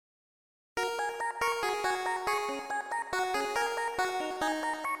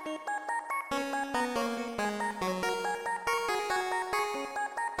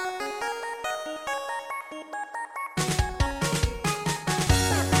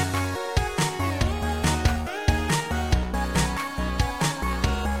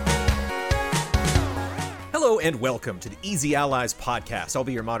and welcome to the Easy Allies podcast. I'll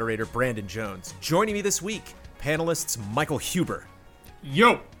be your moderator, Brandon Jones. Joining me this week, panelists Michael Huber.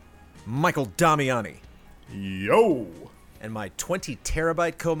 Yo! Michael Damiani. Yo! And my 20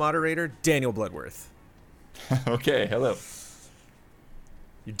 terabyte co-moderator, Daniel Bloodworth. Okay, hello.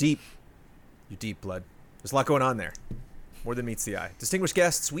 You're deep, Blood. There's a lot going on there. More than meets the eye. Distinguished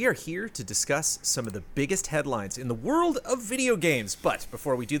guests, we are here to discuss some of the biggest headlines in the world of video games. But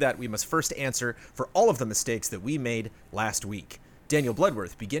before we do that, we must first answer for all of the mistakes that we made last week. Daniel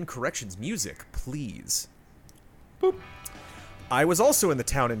Bloodworth, begin corrections music, please. Boop. I was also in the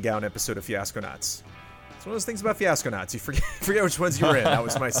Town and Gown episode of Fiasconauts. It's one of those things about Fiasconauts. You forget which ones you were in. That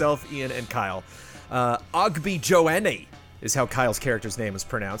was myself, Ian, and Kyle. Ogby Joanne is how Kyle's character's name was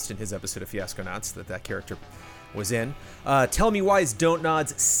pronounced in his episode of Fiasconauts that character was in. Tell Me Why's Don't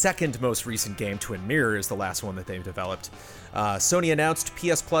Nod's second most recent game, Twin Mirror, is the last one that they've developed. Sony announced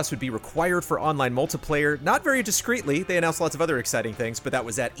PS Plus would be required for online multiplayer. Not very discreetly. They announced lots of other exciting things, but that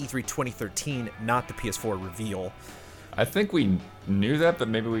was at E3 2013, not the PS4 reveal. I think we knew that, but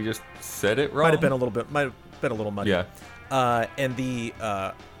maybe we just said it wrong. Might have been a little muddy. Yeah. And the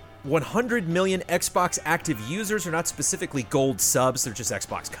 100 million Xbox active users are not specifically gold subs. They're just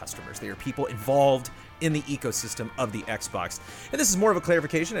Xbox customers. They are people involved in the ecosystem of the Xbox. And this is more of a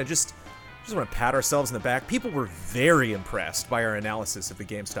clarification. I just want to pat ourselves in the back. People were very impressed by our analysis of the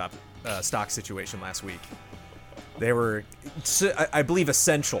GameStop stock situation last week. They were, I believe,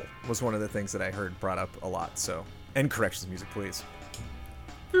 essential was one of the things that I heard brought up a lot. So, and corrections music, please.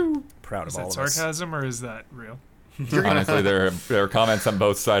 Proud of all of us. Is that sarcasm or is that real? Honestly, there are comments on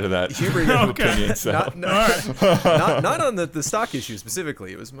both sides of that. Huber, you have Okay. opinion, so. not on the stock issue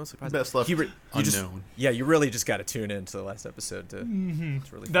specifically. It was mostly positive. Best left Huber, unknown. you really just got to tune into the last episode to really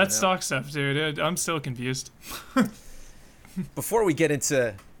find That out. stock stuff, dude. I'm still confused. Before we get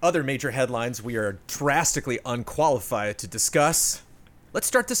into other major headlines we are drastically unqualified to discuss, let's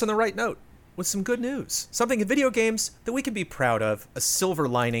start this on the right note with some good news. Something in video games that we can be proud of, a silver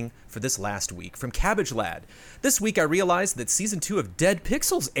lining for this last week from Cabbage Lad. This week I realized that Season 2 of Dead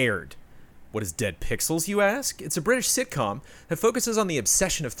Pixels aired. What is Dead Pixels, you ask? It's a British sitcom that focuses on the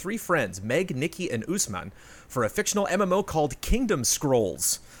obsession of three friends, Meg, Nikki, and Usman, for a fictional MMO called Kingdom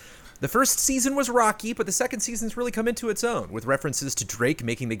Scrolls. The first season was rocky, but the second season's really come into its own, with references to Drake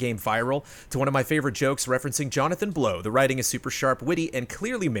making the game viral, to one of my favorite jokes referencing Jonathan Blow. The writing is super sharp, witty, and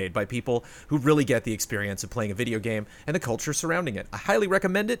clearly made by people who really get the experience of playing a video game and the culture surrounding it. I highly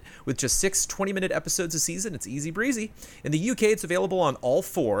recommend it, with just 6 20-minute episodes a season. It's easy breezy. In the UK, it's available on all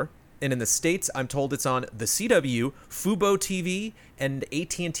 4, and in the States, I'm told it's on the CW, Fubo TV, and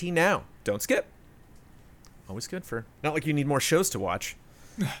AT&T Now. Don't skip. Always good for... Not like you need more shows to watch.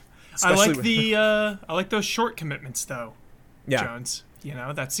 I like those short commitments though. Yeah. Jones. You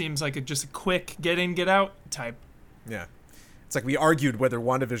know, that seems like just a quick get in, get out type. Yeah. It's like we argued whether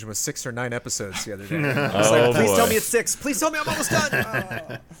WandaVision was 6 or 9 episodes the other day. It's Oh, like, please boy. tell me it's 6. Please tell me I'm almost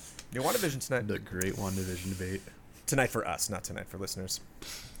done. New WandaVision tonight. The great WandaVision debate. Tonight for us, not tonight for listeners.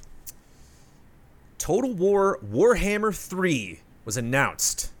 Total War Warhammer 3 was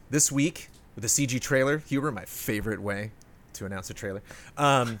announced this week with a CG trailer. Huber, my favorite way to announce a trailer.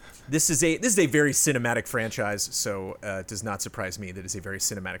 This is a very cinematic franchise, so it does not surprise me that it's a very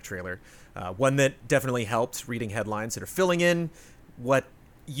cinematic trailer. One that definitely helped reading headlines that are filling in what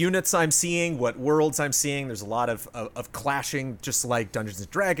units I'm seeing, what worlds I'm seeing. There's a lot of clashing, just like Dungeons &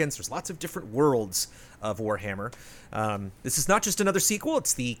 Dragons. There's lots of different worlds of Warhammer. This is not just another sequel.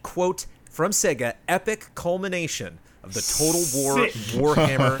 It's the, quote, from Sega, epic culmination of the Total War Sick.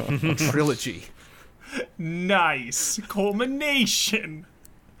 Warhammer trilogy. Nice. Culmination.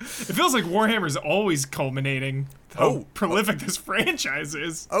 It feels like Warhammer's always culminating. How prolific this franchise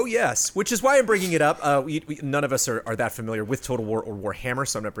is. Oh, yes, which is why I'm bringing it up. None of us are that familiar with Total War or Warhammer,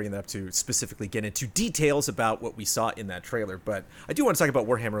 so I'm not bringing that up to specifically get into details about what we saw in that trailer. But I do want to talk about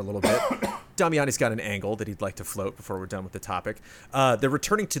Warhammer a little bit. Damiani's got an angle that he'd like to float before we're done with the topic. They're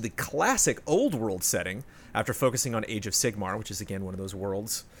returning to the classic old world setting after focusing on Age of Sigmar, which is, again, one of those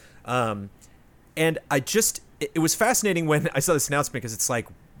worlds. And it was fascinating when I saw this announcement because it's like,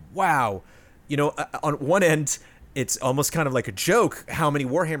 wow, you know, on one end, it's almost kind of like a joke how many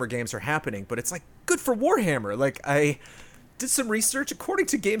Warhammer games are happening, but it's like good for Warhammer. Like I did some research. According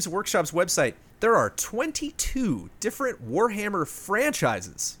to Games Workshop's website, there are 22 different Warhammer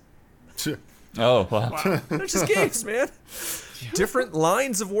franchises. Oh, wow. They're just games, man. Different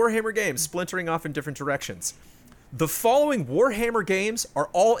lines of Warhammer games splintering off in different directions. The following Warhammer games are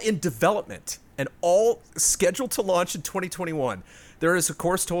all in development and all scheduled to launch in 2021. There is, of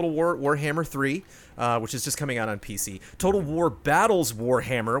course, Total War Warhammer 3, which is just coming out on PC. Total War Battles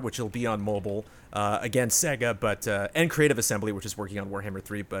Warhammer, which will be on mobile. Again, Sega, but and Creative Assembly, which is working on Warhammer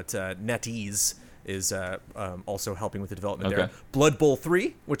 3, but NetEase is also helping with the development there. Blood Bowl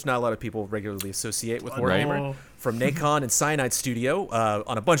 3, which not a lot of people regularly associate with Warhammer, from Nacon and Cyanide Studio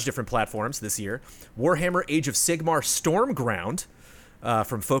on a bunch of different platforms this year. Warhammer Age of Sigmar Stormground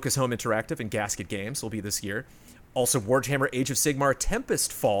from Focus Home Interactive and Gasket Games will be this year. Also, Warhammer Age of Sigmar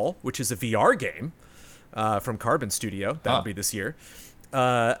Tempest Fall, which is a VR game from Carbon Studio. That'll be this year.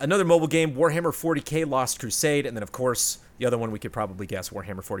 Another mobile game, Warhammer 40k Lost Crusade. And then, of course, the other one we could probably guess,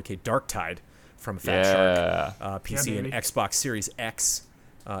 Warhammer 40k Darktide from Fat Shark. PC and Xbox Series X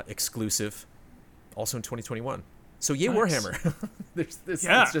exclusive. Also in 2021. So, yay, nice. Warhammer. It's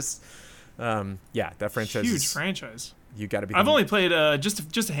just, that franchise huge franchise. You got to be. I've only played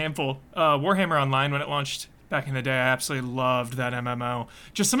just a handful. Warhammer Online, when it launched back in the day, I absolutely loved that MMO.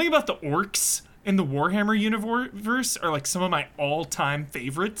 Just something about the orcs in the Warhammer universe are like some of my all-time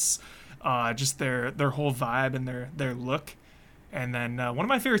favorites. Just their whole vibe and their look. And then one of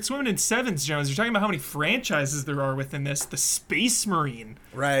my favorites, Swimming in Sevens, Jones. You're talking about how many franchises there are within this. The Space Marine.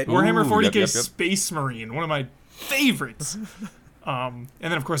 Right. Warhammer 40k yep. Space Marine. One of my favorites. And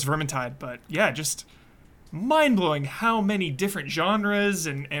then, of course, Vermintide. But yeah, just mind-blowing how many different genres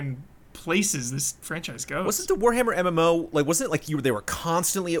and places this franchise goes. Wasn't the Warhammer MMO wasn't it like they were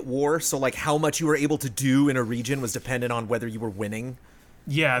constantly at war, so like how much you were able to do in a region was dependent on whether you were winning?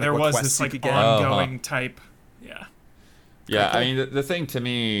 Yeah, there was this like ongoing type. Yeah, I mean the thing to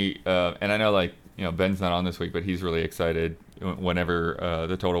me, and I know Ben's not on this week, but he's really excited whenever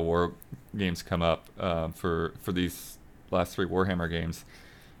the Total War games come up for these last 3 Warhammer games.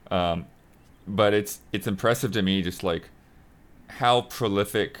 But it's impressive to me just like how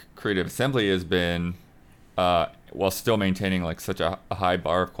prolific Creative Assembly has been while still maintaining like such a high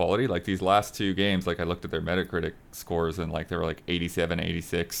bar of quality. Like these last 2 games, like I looked at their Metacritic scores and like they were like 87,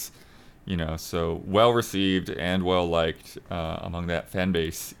 86, so well received and well liked among that fan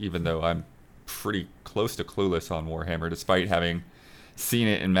base, even though I'm pretty close to clueless on Warhammer despite having seen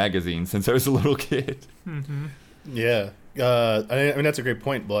it in magazines since I was a little kid. Mm-hmm. Yeah. I mean, that's a great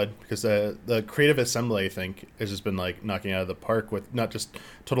point, Blood, because the Creative Assembly, I think, has just been like knocking out of the park with not just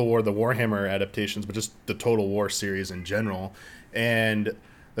Total War, the Warhammer adaptations, but just the Total War series in general. And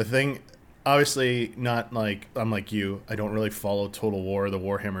the thing, obviously, not like I'm like you, I don't really follow Total War, the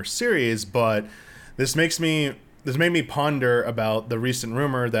Warhammer series, but this made me ponder about the recent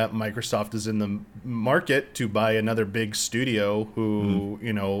rumor that Microsoft is in the market to buy another big studio who,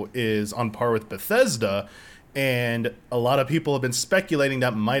 is on par with Bethesda. And a lot of people have been speculating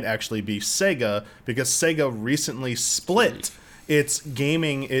that might actually be Sega, because Sega recently split its the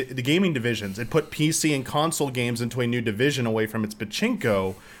gaming divisions. It put PC and console games into a new division away from its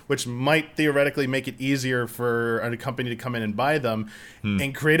pachinko, which might theoretically make it easier for a company to come in and buy them.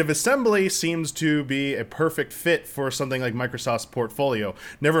 And Creative Assembly seems to be a perfect fit for something like Microsoft's portfolio.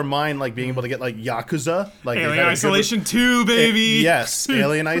 Never mind like being able to get like Yakuza, like Alien Isolation 2, baby. Yes,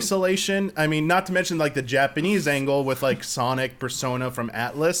 Alien Isolation. I mean, not to mention like the Japanese angle with like Sonic, Persona from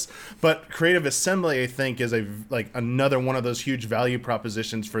Atlas, but Creative Assembly I think is another one of those huge value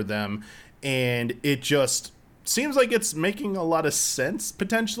propositions for them, and it just seems like it's making a lot of sense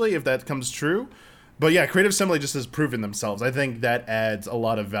potentially if that comes true. But yeah, Creative Assembly just has proven themselves. I think that adds a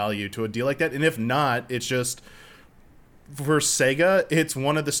lot of value to a deal like that. And if not, it's just for Sega, it's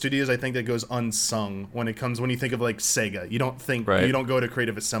one of the studios I think that goes unsung when you think of like Sega. You don't go to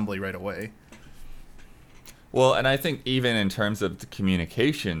Creative Assembly right away. Well, and I think even in terms of the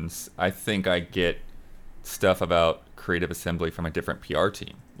communications, I think I get stuff about Creative Assembly from a different PR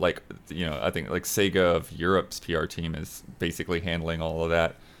team. Like, I think like Sega of Europe's PR team is basically handling all of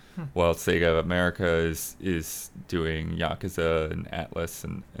that, while Sega of America is doing Yakuza and Atlas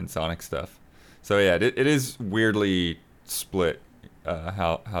and Sonic stuff. So yeah, it is weirdly split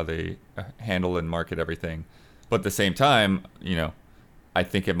how they handle and market everything. But at the same time, I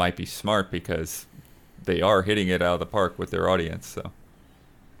think it might be smart because they are hitting it out of the park with their audience. So.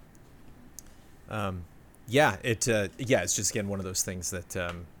 It's just again one of those things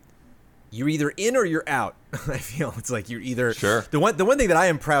that you're either in or you're out. I feel it's like you're either sure. The one thing that I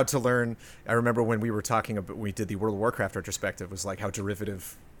am proud to learn. I remember when we were talking about we did the World of Warcraft retrospective was like how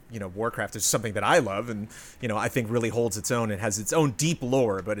derivative Warcraft is something that I love and I think really holds its own and has its own deep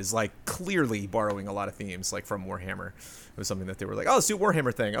lore, but is like clearly borrowing a lot of themes like from Warhammer. It was something that they were like, oh, let's do a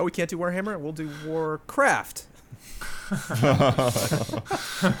Warhammer thing. Oh, we can't do Warhammer. We'll do Warcraft.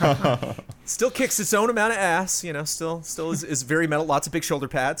 Still kicks its own amount of ass, still is very metal, lots of big shoulder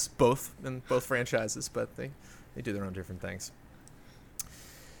pads, both in both franchises, but they do their own different things.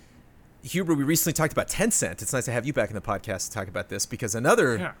 Huber, we recently talked about Tencent. It's nice to have you back in the podcast to talk about this because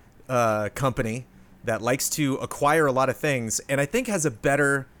another company that likes to acquire a lot of things and I think has a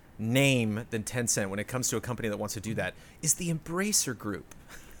better name than Tencent when it comes to a company that wants to do that is the Embracer Group.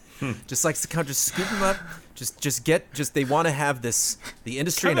 Just likes to kind of just scoop them up, they want to have the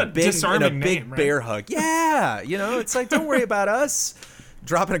industry in a big name, right? bear hug. Yeah, it's like don't worry about us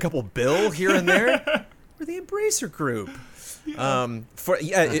dropping a couple bill here and there. We're the Embracer Group.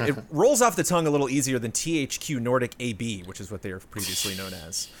 It rolls off the tongue a little easier than THQ Nordic AB, which is what they were previously known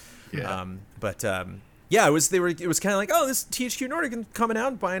as. Yeah. It was kind of like, oh, this THQ Nordic coming out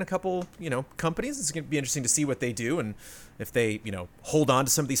and buying a couple, companies. It's going to be interesting to see what they do and if they, hold on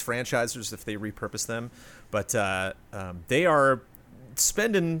to some of these franchises, if they repurpose them. But they are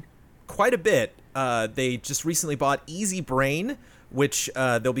spending quite a bit. They just recently bought Easy Brain, which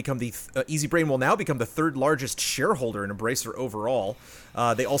they'll become Easy Brain will now become the third largest shareholder in Embracer overall.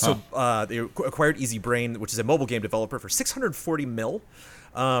 They also they acquired Easy Brain, which is a mobile game developer, for $640 million.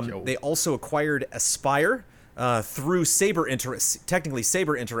 They also acquired Aspyr through Saber technically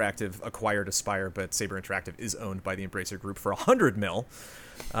Saber Interactive acquired Aspyr, but Saber Interactive is owned by the Embracer Group for $100 million.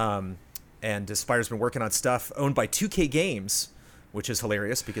 And Aspyr's been working on stuff owned by 2K Games, which is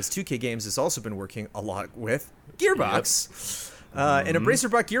hilarious because 2K Games has also been working a lot with Gearbox. Yep. And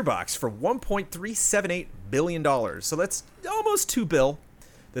Embracer bought Gearbox for $1.378 billion. So that's almost $2 billion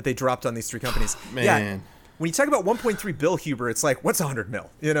that they dropped on these three companies. Man. Yeah. When you talk about $1.3 billion, Huber, it's like, what's $100 million?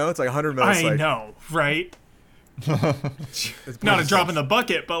 It's like $100 million. I know, right? Not a drop in the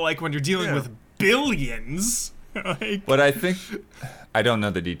bucket, but like when you're dealing with billions. But I think I don't know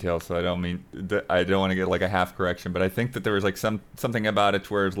the details, so I don't want to get like a half correction. But I think that there was like something about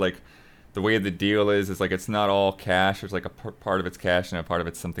it where it's like the way the deal is like it's not all cash. There's like a part of it's cash and a part of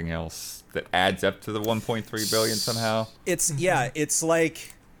it's something else that adds up to the 1.3 billion somehow. It's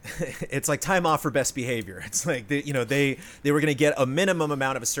like. It's like time off for best behavior. It's like they were going to get a minimum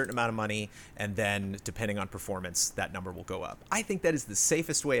amount of a certain amount of money, and then depending on performance, that number will go up. I think that is the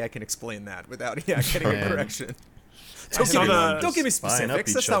safest way I can explain that without getting a correction. Don't give me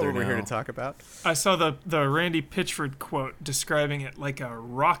specifics. That's not what we're here to talk about. I saw the Randy Pitchford quote describing it like a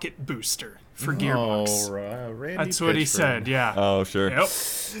rocket booster for Gearbox. Randy That's what he said, yeah. Oh, sure. Yep.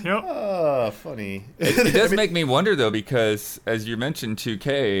 Oh, funny. It does make me wonder, though, because as you mentioned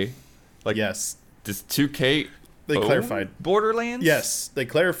 2K, like, yes. Does 2K They clarified Borderlands? Yes, they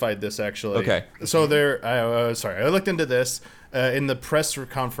clarified this actually. Okay. So I looked into this. In the press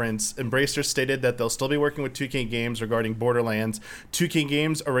conference, Embracer stated that they'll still be working with 2K Games regarding Borderlands. 2K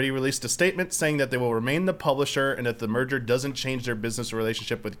Games already released a statement saying that they will remain the publisher and that the merger doesn't change their business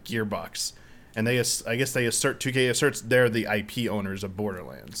relationship with Gearbox. And I guess 2K asserts they're the IP owners of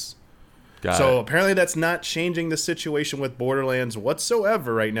Borderlands. Apparently that's not changing the situation with Borderlands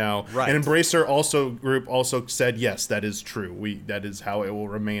whatsoever right now. Right. And Embracer Group also said, yes, that is true. That is how it will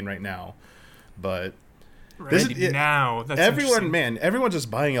remain right now. But everyone's just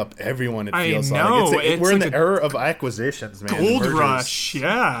buying up everyone. It feels like we're in the era of acquisitions, man. Gold rush,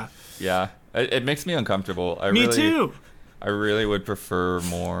 yeah. Yeah, it makes me uncomfortable. Me too. I really would prefer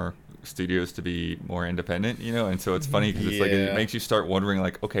more studios to be more independent, and so it's funny because it's like it makes you start wondering,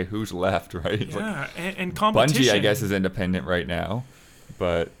 like, okay, who's left, right? Yeah, and competition. Bungie, I guess, is independent right now,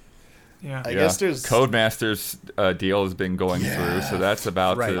 but. Yeah, I guess there's Codemasters deal has been going through, so that's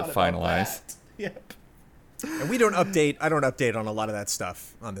about to finalize. Yep. And I don't update on a lot of that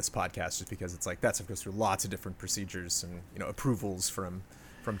stuff on this podcast just because it's like that stuff goes through lots of different procedures and approvals from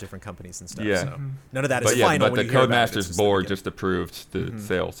different companies and stuff. Yeah. So none of that is final. But the Codemasters board just approved the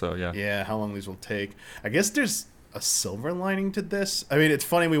sale, so yeah. Yeah, how long these will take. I guess there's a silver lining to this. I mean, it's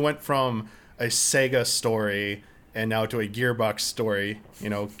funny we went from a Sega story and now to a Gearbox story,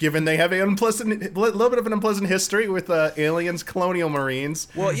 given they have a little bit of an unpleasant history with aliens, colonial marines.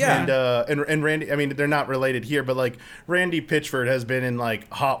 Well, yeah. And Randy, I mean, they're not related here, but like Randy Pitchford has been in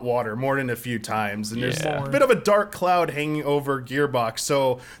like hot water more than a few times. And there's a bit of a dark cloud hanging over Gearbox.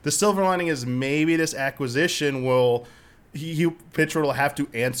 So the silver lining is maybe this acquisition Pitchford will have to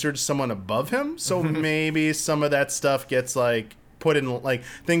answer to someone above him. So maybe some of that stuff gets like, put in, like,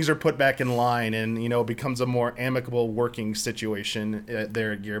 things are put back in line and becomes a more amicable working situation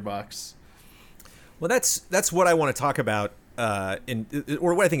there at Gearbox. Well, that's what I want to talk about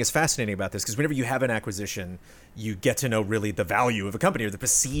or what I think is fascinating about this, because whenever you have an acquisition, you get to know really the value of a company or the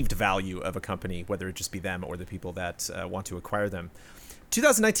perceived value of a company, whether it just be them or the people that want to acquire them.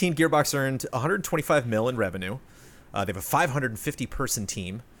 2019, Gearbox earned $125 million in revenue. They have a 550-person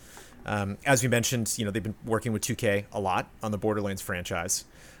team. As we mentioned, they've been working with 2K a lot on the Borderlands franchise.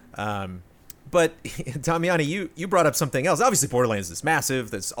 But Damiani, you brought up something else. Obviously, Borderlands is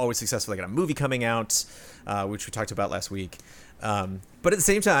massive. That's always successful. They got a movie coming out, which we talked about last week. But at the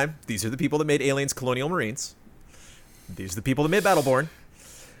same time, these are the people that made Aliens: Colonial Marines. These are the people that made Battleborn.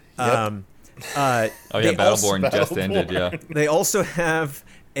 Yep. Battleborn just ended. Yeah. They also have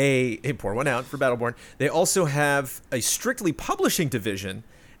pour one out for Battleborn. They also have a strictly publishing division,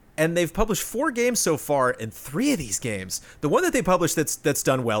 and they've published 4 games so far, and 3 of these games, the one that they published that's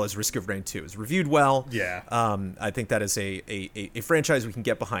done well is Risk of Rain 2. It's reviewed well. Yeah. I think that is a franchise we can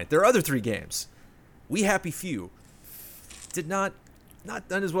get behind. There are other 3 games. We Happy Few did not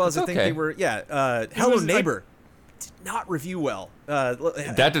done as well as I think they were. Yeah. Hello Neighbor did not review well.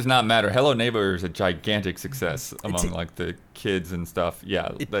 That does not matter. Hello Neighbor is a gigantic success among like the kids and stuff.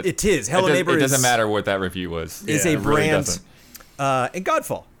 Yeah, it is. Hello Neighbor. It doesn't matter what that review was. Is a brand. And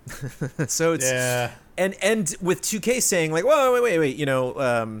Godfall. So it's and with 2K saying like, whoa, wait,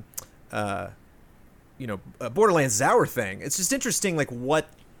 Borderlands is our thing. It's just interesting, like what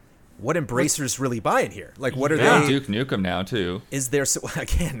Embracer's really buying here. Like, what are they? Duke Nukem now too. Is there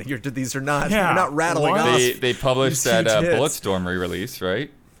again? These are not. You're not rattling off. They published that Bulletstorm re-release, right?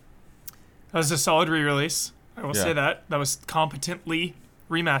 That was a solid re-release. I will say that was competently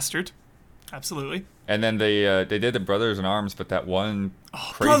remastered. Absolutely. And then they did the Brothers in Arms, but that one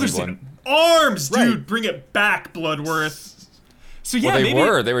crazy Brothers one. in Arms, dude, Right. bring it back, Bloodworth. So yeah,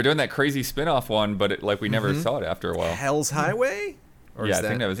 well, they were doing that crazy spin-off one, but we never saw it after a while. Hell's Highway? Or I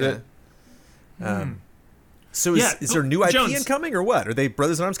think that was it. So is there new IP Jones, incoming or what? Are they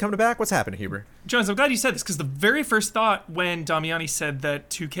Brothers in Arms coming back? What's happening, Huber? Jones, I'm glad you said this because the very first thought when Damiani said that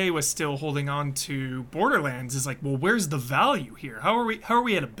 2K was still holding on to Borderlands is like, well, where's the value here? How are we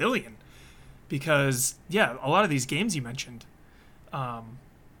at $1 billion? Because a lot of these games you mentioned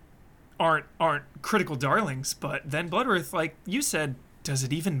aren't critical darlings, but then Bloodworth, like you said, does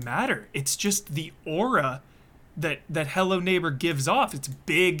it even matter? It's just the aura that Hello Neighbor gives off. It's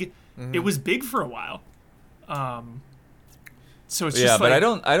big. It was big for a while. So it's just but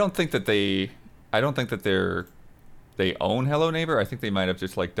like, I don't think that they own Hello Neighbor. I think they might have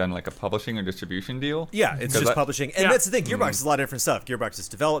just like done like a publishing or distribution deal. Yeah, it's just publishing. And that's the thing. Gearbox is a lot of different stuff. Gearbox is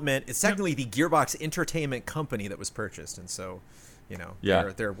development. It's technically the Gearbox Entertainment Company that was purchased. And so,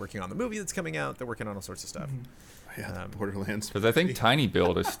 they're working on the movie that's coming out. They're working on all sorts of stuff. Yeah, Borderlands. Because I think Tiny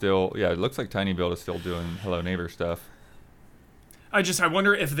Build is still, it looks like Tiny Build is still doing Hello Neighbor stuff. I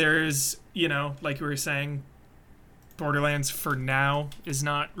wonder if there's, like we were saying, Borderlands for now is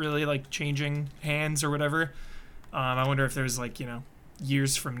not really like changing hands or whatever. I wonder if there's like,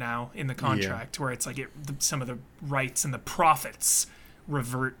 years from now in the contract where it's like some of the rights and the profits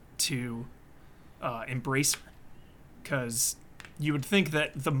revert to Embracer. Because you would think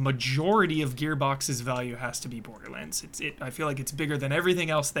that the majority of Gearbox's value has to be Borderlands. I feel like it's bigger than everything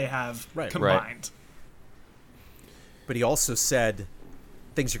else they have combined. Right. But he also said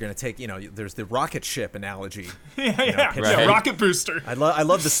things are going to take, there's the rocket ship analogy. Rocket booster. I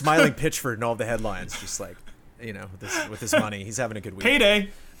love the smiling Pitchford in all the headlines, just like, with his money. He's having a good week. Payday.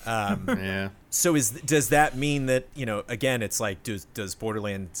 So does that mean that, again, it's like, does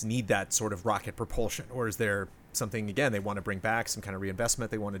Borderlands need that sort of rocket propulsion? Or is there something, again, they want to bring back, some kind of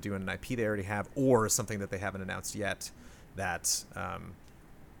reinvestment they want to do in an IP they already have, or something that they haven't announced yet that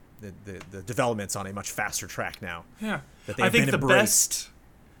the development's on a much faster track now? Yeah. That they I have think been the embraced. best,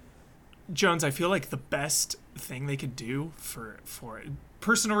 Jones, I feel like the best thing they could do for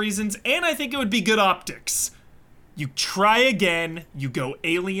personal reasons, and I think it would be good optics, you try again, you go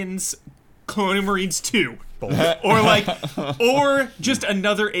Aliens, Colonial Marines 2. or just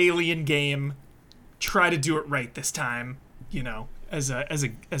another Alien game, try to do it right this time, as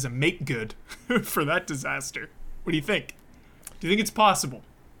a make good for that disaster. What do you think? Do you think it's possible?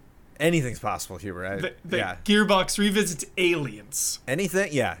 Anything's possible, Huber. Gearbox revisits Aliens.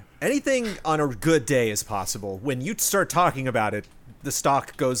 Anything on a good day is possible. When you start talking about it, the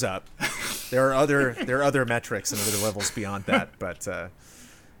stock goes up. There are other metrics and other levels beyond that, but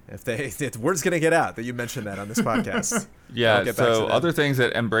if word's gonna get out that you mentioned that on this podcast. So other things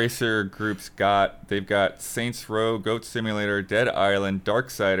that Embracer Group's got, they've got Saints Row, Goat Simulator, Dead Island,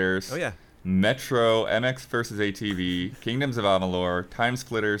 Darksiders. Oh yeah. Metro, MX vs. ATV, Kingdoms of Amalur, Time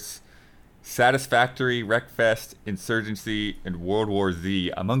Splitters, Satisfactory, Wreckfest, Insurgency, and World War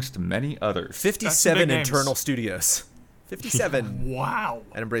Z, amongst many others. 57 names. internal studios. 57. Wow.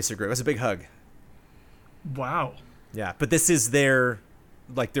 At Embracer Group. That's a big hug. Wow. Yeah, but this is their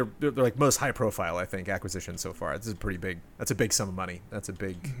like most high profile, I think, acquisition so far. This is pretty big. That's a big sum of money. That's a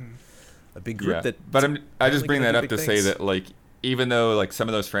big group that. But I just bring that up to say things. that like even though like some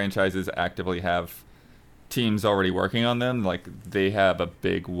of those franchises actively have teams already working on them, like they have a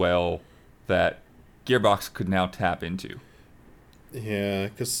big well that Gearbox could now tap into. Yeah,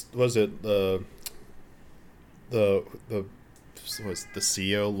 because was it the was the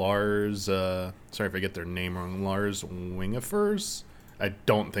CEO Lars? Sorry if I get their name wrong. Lars Wingefers. I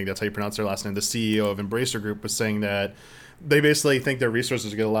don't think that's how you pronounce their last name. The CEO of Embracer Group was saying that they basically think their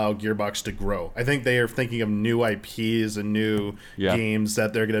resources are going to allow Gearbox to grow. I think they are thinking of new IPs and new games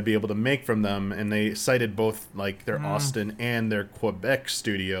that they're going to be able to make from them, and they cited both like their Austin and their Quebec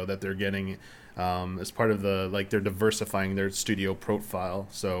studio that they're getting as part of the they're diversifying their studio profile.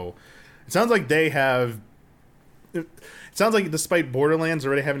 So it sounds like they have. It sounds like despite Borderlands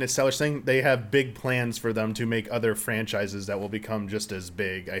already having a stellar thing, they have big plans for them to make other franchises that will become just as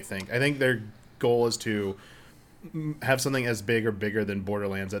big. I think their goal is to have something as big or bigger than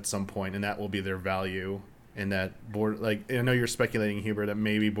Borderlands at some point, and that will be their value. And that I know you're speculating, Huber, that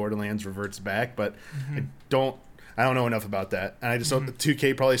maybe Borderlands reverts back, but I don't know enough about that, and I just don't.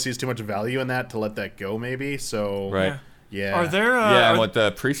 2K probably sees too much value in that to let that go. Maybe so. Right. Yeah. Are there? And what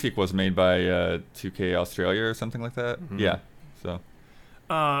the pre-sequel was made by 2K Australia or something like that. Yeah. So.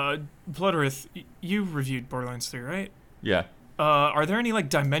 Bloodworth, you reviewed Borderlands 3, right? Yeah. Are there any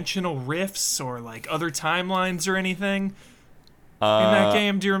dimensional rifts or other timelines or anything in that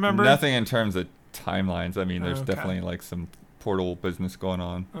game? Do you remember? Nothing in terms of timelines. I mean, there's definitely some portal business going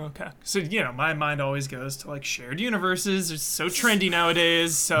on. Okay. So, my mind always goes to shared universes. It's so trendy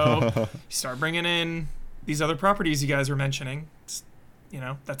nowadays. So you start bringing in these other properties you guys were mentioning.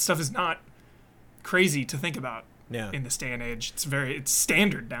 That stuff is not crazy to think about in this day and age. It's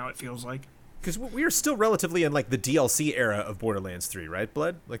standard now, it feels like. Because we are still relatively in the DLC era of Borderlands 3, right,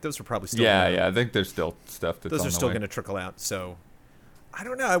 Blood? Those are probably still. Yeah. I think there's still stuff that's those on are the still way. going to trickle out. So I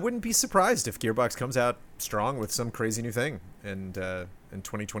don't know. I wouldn't be surprised if Gearbox comes out strong with some crazy new thing and in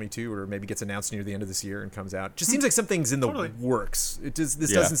 2022, or maybe gets announced near the end of this year and comes out. Just seems like something's in the works. This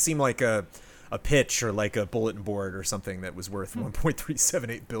doesn't seem like a pitch or a bulletin board or something that was worth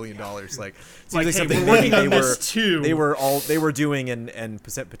 $1.378 billion. Seems like something they were doing and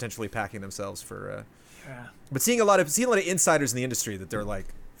potentially packing themselves for. But seeing a lot of insiders in the industry that they're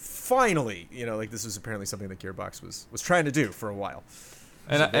finally, this was apparently something that Gearbox was trying to do for a while.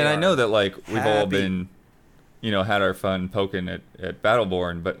 And I know that we've all been, had our fun poking at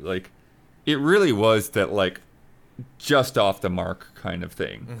Battleborn, but it really was that just off the mark kind of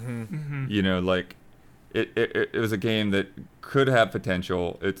thing. It was a game that could have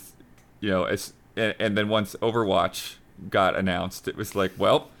potential. It's and then once Overwatch got announced, it was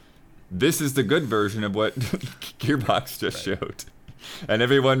well, this is the good version of what Gearbox just showed, and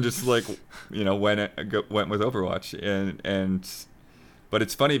everyone just went with Overwatch. But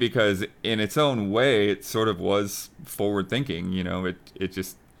it's funny because in its own way, it sort of was forward thinking. It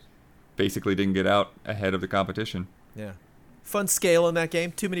just basically didn't get out ahead of the competition. Yeah. Fun scale in that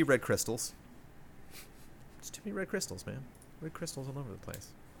game. Too many red crystals. It's too many red crystals, man. Red crystals all over the place.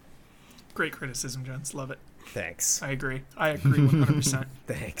 Great criticism, Jones. Love it. Thanks. I agree 100%.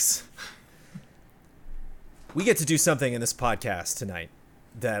 Thanks. We get to do something in this podcast tonight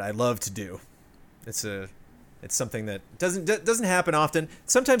that I love to do. It's something that doesn't happen often.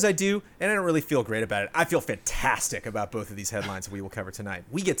 Sometimes I do, and I don't really feel great about it. I feel fantastic about both of these headlines we will cover tonight.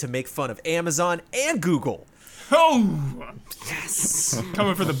 We get to make fun of Amazon and Google. Oh! Yes!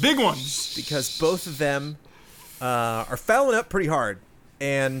 Coming for the big ones. Because both of them are fouling up pretty hard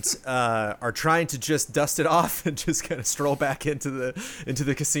and are trying to just dust it off and just kind of stroll back into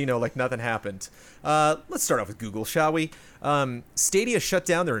the casino like nothing happened. Let's start off with Google, shall we? Stadia shut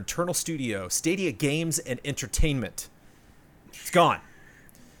down their internal studio, Stadia Games and Entertainment. It's gone.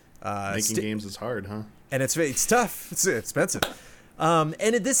 Making games is hard, huh? And it's tough. It's expensive.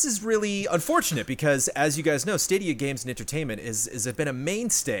 This is really unfortunate because, as you guys know, Stadia Games and Entertainment has been a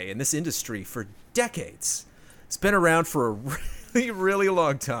mainstay in this industry for decades. It's been around for a really, really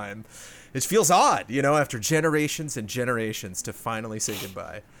long time. It feels odd, after generations and generations to finally say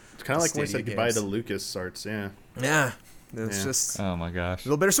goodbye. It's kind of like when we said goodbye to LucasArts, yeah. Yeah. It's just oh my gosh, a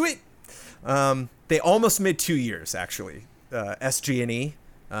little bittersweet. They almost made 2 years, actually. SG&E.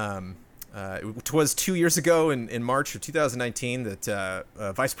 It was 2 years ago in March of 2019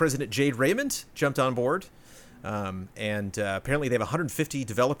 that Vice President Jade Raymond jumped on board. Apparently they have 150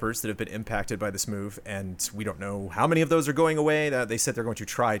 developers that have been impacted by this move, and we don't know how many of those are going away. They said they're going to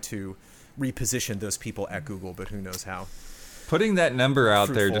try to reposition those people at Google, but who knows how. Putting that number out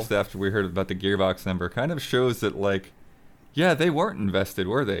there just after we heard about the Gearbox number kind of shows that, they weren't invested,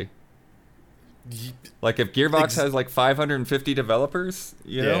 were they? If Gearbox has 550 developers,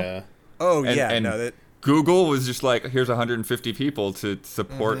 you know? Oh, and Google was just here's 150 people to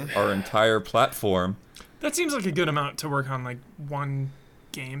support our entire platform. That seems like a good amount to work on one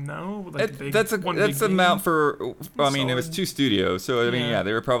game though. Like That's the amount for. I mean, it was Solid. 2 studios, so I mean, Yeah. yeah,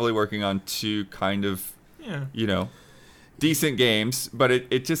 they were probably working on 2 kind of, Yeah. decent games, but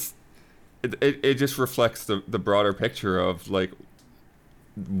it just reflects the broader picture of like,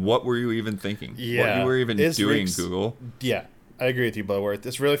 what were you even thinking? What Yeah. you were even This doing, reeks- Google? Yeah, I agree with you, Bloodworth.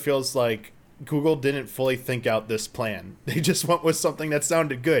 This really feels like Google didn't fully think out this plan. They just went with something that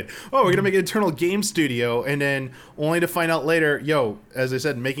sounded good. Oh, we're going to make an internal game studio, and then only to find out later, as I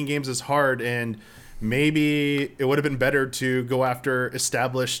said, making games is hard, and maybe it would have been better to go after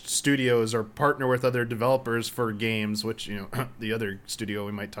established studios or partner with other developers for games, which, the other studio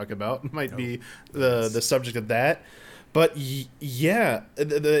we might talk about might be the subject of that. But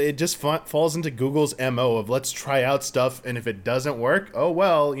it just falls into Google's MO of let's try out stuff, and if it doesn't work, oh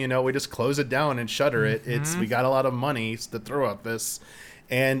well, we just close it down and shutter it. We got a lot of money to throw at this,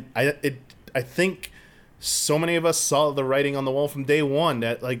 and I think so many of us saw the writing on the wall from day one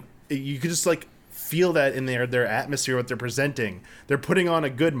that like you could just like feel that in their atmosphere, what they're presenting. They're putting on a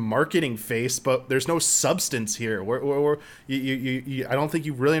good marketing face, but there's no substance here. I don't think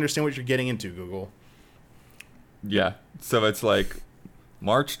you really understand what you're getting into, Google. Yeah. So it's like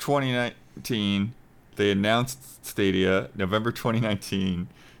March 2019, they announced Stadia. November 2019,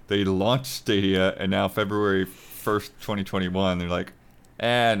 they launched Stadia, and now February 1st, 2021, they're like,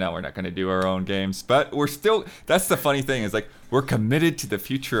 no, we're not going to do our own games. But we're still, that's the funny thing, is like, we're committed to the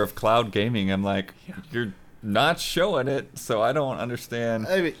future of cloud gaming. I'm like, you're not showing it, so I don't understand.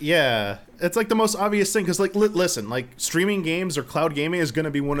 I mean, yeah, it's like the most obvious thing because, like, listen, like streaming games or cloud gaming is going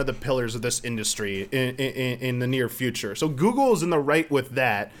to be one of the pillars of this industry in the near future. So Google is in the right with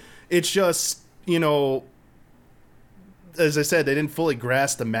that. It's just, as I said, they didn't fully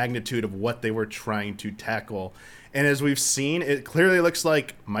grasp the magnitude of what they were trying to tackle. And as we've seen, it clearly looks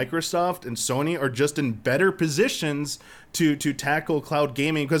like Microsoft and Sony are just in better positions to tackle cloud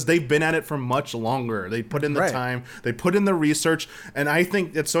gaming because they've been at it for much longer. They put in the time, they put in the research, and I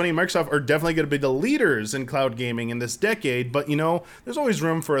think that Sony and Microsoft are definitely going to be the leaders in cloud gaming in this decade. But, there's always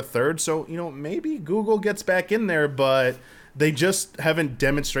room for a third. So, maybe Google gets back in there, but they just haven't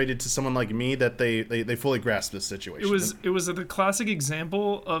demonstrated to someone like me that they fully grasp this situation. It was the classic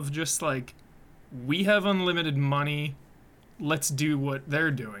example of just like, we have unlimited money, let's do what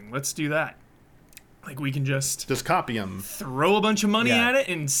they're doing. Let's do that. Like, we can just copy them, throw a bunch of money at it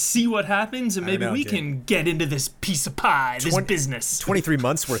and see what happens, and maybe we can get into this piece of pie, this business. 23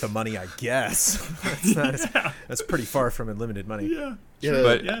 months worth of money, I guess. That's pretty far from unlimited money.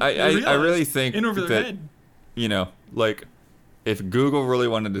 But I really think in over their that, head. like, if Google really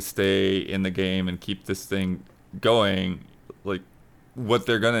wanted to stay in the game and keep this thing going, like, what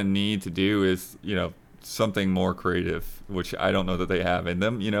they're going to need to do is, something more creative, which I don't know that they have in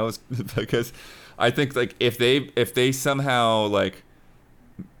them, because I think like if they somehow like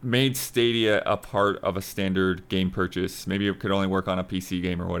made Stadia a part of a standard game purchase, maybe it could only work on a PC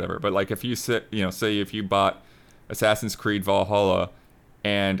game or whatever. But like if you say if you bought Assassin's Creed Valhalla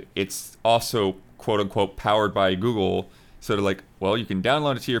and it's also quote unquote powered by Google, so to like, well, you can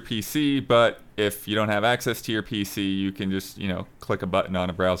download it to your PC, but if you don't have access to your PC, you can just, click a button on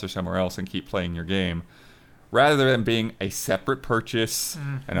a browser somewhere else and keep playing your game. Rather than being a separate purchase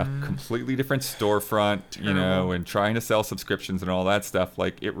and a completely different storefront, and trying to sell subscriptions and all that stuff,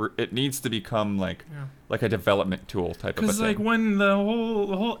 like it needs to become like a development tool type of a thing. Because like when the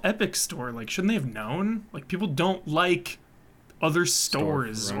whole Epic store, like shouldn't they have known? Like people don't like other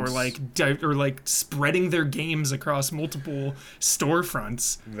stores or like spreading their games across multiple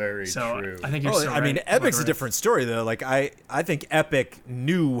storefronts. Very true. I think you're so right. I mean, Epic's a right. different story though. Like I think Epic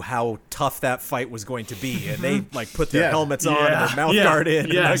knew how tough that fight was going to be, and they like put their helmets on and their mouth guard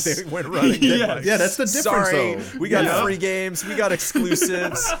in, and like they went running. Yes. Yeah, that's the difference. Sorry, though. we got free games, we got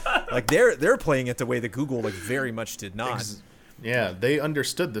exclusives. Like they're playing it the way that Google like very much did not. Yeah, they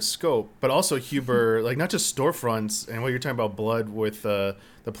understood the scope, but also Huber, like not just storefronts and what you're talking about, Blood, with the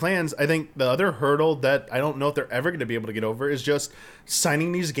plans. I think the other hurdle that I don't know if they're ever going to be able to get over is just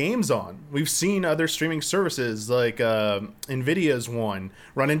signing these games on. We've seen other streaming services like Nvidia's one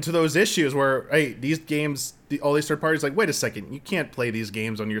run into those issues where, hey, these games, all these third parties, like, wait a second, you can't play these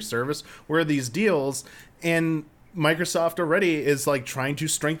games on your service. Where are these deals? And Microsoft already is like trying to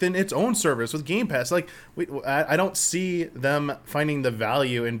strengthen its own service with Game Pass. Like, I don't see them finding the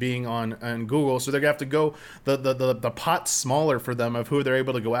value in being on Google, so they're gonna have to go the pot smaller for them of who they're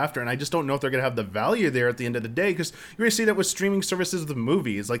able to go after. And I just don't know if they're gonna have the value there at the end of the day, because you already see that with streaming services with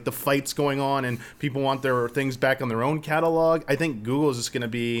movies, like the fights going on and people want their things back on their own catalog. I think Google is just gonna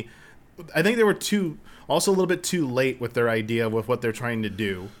be. I think they were also a little bit too late with their idea with what they're trying to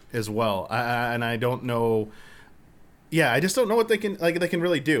do as well. And I don't know. Yeah, I just don't know what they can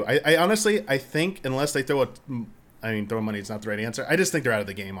really do. I honestly, I think unless they throw money is not the right answer. I just think they're out of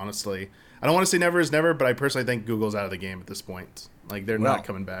the game, honestly. I don't want to say never is never, but I personally think Google's out of the game at this point. Like, they're not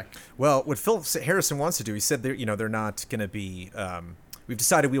coming back. Well, what Phil Harrison wants to do, he said they're not going to be. We've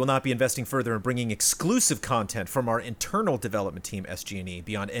decided we will not be investing further in bringing exclusive content from our internal development team, SG&E,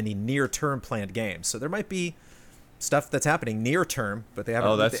 beyond any near-term planned games. So there might be stuff that's happening near term, but they haven't.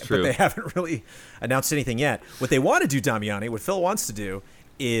 Oh, that's true. But they haven't really announced anything yet. What they want to do, Damiani, what Phil wants to do,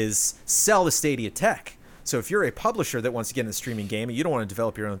 is sell the Stadia tech. So if you're a publisher that wants to get in the streaming game and you don't want to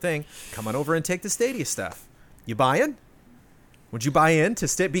develop your own thing, come on over and take the Stadia stuff. You buy in? Would you buy in to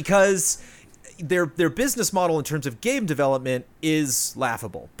Stadia? Because their business model in terms of game development is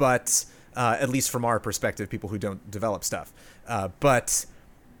laughable, but at least from our perspective, people who don't develop stuff. But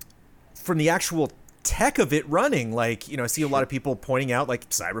from the actual tech of it running, like, I see a lot of people pointing out, like,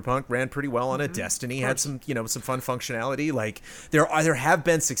 Cyberpunk ran pretty well on it. Destiny had some fun functionality. Like, there have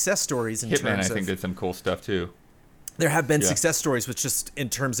been success stories in Hitman, terms I think, did some cool stuff too. There have been success stories with just in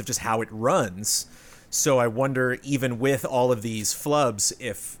terms of just how it runs. So I wonder, even with all of these flubs,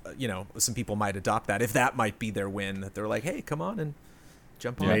 if some people might adopt that, if that might be their win, that they're like, hey, come on and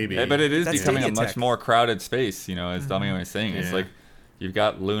jump on. Maybe. Yeah, but it is That's becoming a Stadia much tech. more crowded space, as Damian was saying. It's Yeah. like you've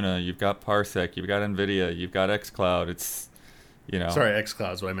got Luna, you've got Parsec, you've got NVIDIA, you've got xCloud. It's, Sorry,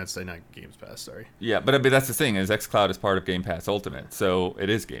 xCloud is what I meant to say, not Games Pass. Sorry. Yeah, but that's the thing, is xCloud is part of Game Pass Ultimate, so it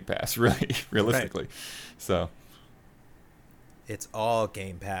is Game Pass, really, realistically. So It's all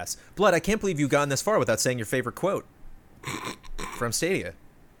Game Pass. Blood, I can't believe you've gotten this far without saying your favorite quote from Stadia.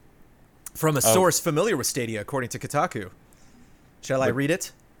 From a source familiar with Stadia, according to Kotaku. Shall I read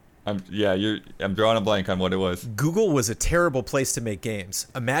it? I'm drawing a blank on what it was. Google was a terrible place to make games.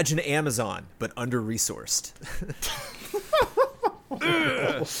 Imagine Amazon, but under-resourced.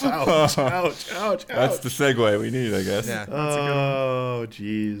 Ouch, ouch, ouch. That's the segue we need, I guess. Yeah. Oh,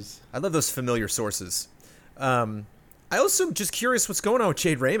 jeez. I love those familiar sources. I also am just curious what's going on with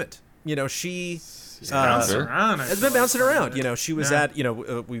Jade Raymond. She Bouncing Sure. around. I has been feel bouncing like. around. She was Yeah.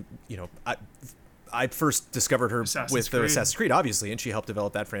 at I first discovered her Assassin's with Creed. Assassin's Creed, obviously, and she helped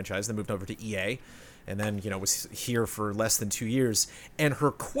develop that franchise. Then moved over to EA, and then was here for less than 2 years. And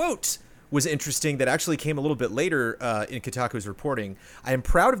her quote was interesting. That actually came a little bit later in Kotaku's reporting. I am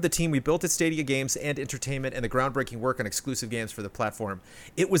proud of the team we built at Stadia Games and Entertainment and the groundbreaking work on exclusive games for the platform.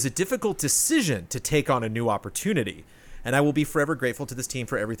 It was a difficult decision to take on a new opportunity, and I will be forever grateful to this team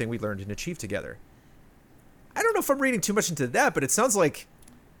for everything we learned and achieved together. I don't know if I'm reading too much into that, but it sounds like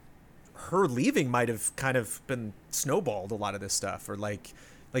her leaving might have kind of been snowballed a lot of this stuff, or like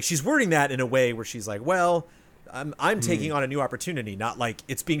she's wording that in a way where she's like, well, I'm taking on a new opportunity, not like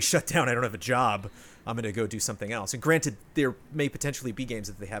it's being shut down. I don't have a job. I'm going to go do something else. And granted, there may potentially be games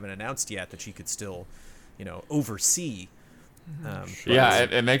that they haven't announced yet that she could still, oversee. Yeah,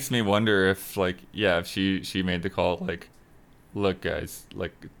 it makes me wonder if, if she made the call, like, look, guys,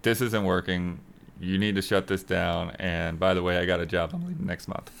 like, this isn't working. You need to shut this down. And by the way, I got a job. I'm leaving next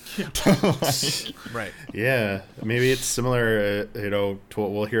month. Right. Yeah, maybe it's similar, to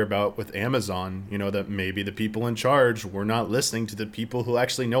what we'll hear about with Amazon. That maybe the people in charge were not listening to the people who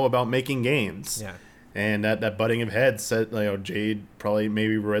actually know about making games. Yeah. And that butting of heads said, Jade probably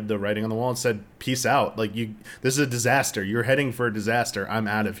maybe read the writing on the wall and said, "Peace out. Like, this is a disaster. You're heading for a disaster. I'm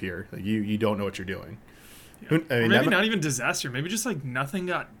out of here. Like, you don't know what you're doing." Or maybe not even disaster. Maybe just like nothing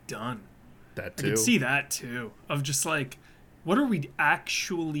got done. That I too. could see that too. Of just like, what are we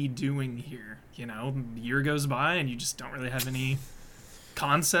actually doing here? A year goes by and you just don't really have any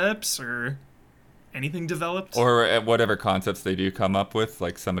concepts or anything developed. Or at whatever concepts they do come up with,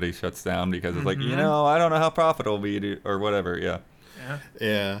 like, somebody shuts down because it's like, I don't know how profitable we do, or whatever. Yeah.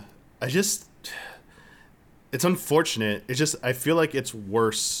 Yeah. Yeah. It's unfortunate. It's just, I feel like it's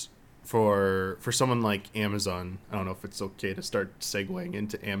worse for someone like Amazon. I don't know if it's okay to start segueing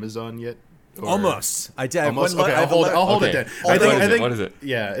into Amazon yet. Almost. I did. Almost. Okay, I'll hold it then. Okay. I think. What is it?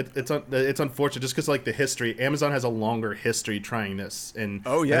 Yeah, it's unfortunate just because, like, the history. Amazon has a longer history trying this, and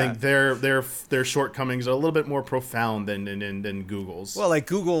Oh, yeah. I think their shortcomings are a little bit more profound than Google's. Well, like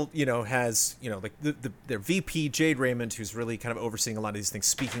Google, has, like their VP, Jade Raymond, who's really kind of overseeing a lot of these things,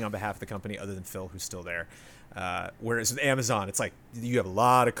 speaking on behalf of the company, other than Phil, who's still there. Whereas with Amazon, it's like you have a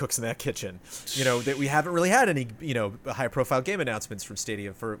lot of cooks in that kitchen. That we haven't really had any, high-profile game announcements from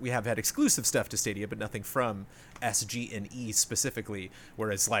Stadia. We have had exclusive stuff to Stadia, but nothing from SG&E specifically.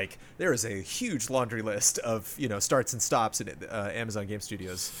 Whereas, like, there is a huge laundry list of, starts and stops at Amazon Game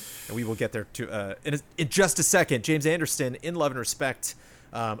Studios, and we will get there in just a second. James Anderson, in Love and Respect,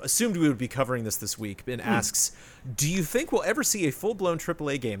 assumed we would be covering this week, and asks, do you think we'll ever see a full-blown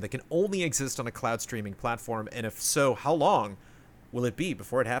AAA game that can only exist on a cloud streaming platform? And if so, how long will it be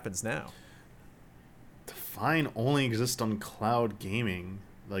before it happens now? Define only exist on cloud gaming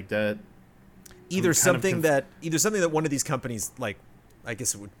like that. Either something that one of these companies, like, I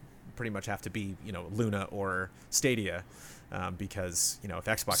guess it would pretty much have to be, Luna or Stadia, because if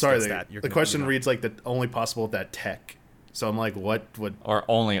Xbox does that, the question reads like the only possible with that tech. So I'm like, what would or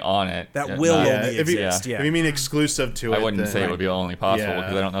only on it? That will only exist. If you mean exclusive to it, I wouldn't say it would be only possible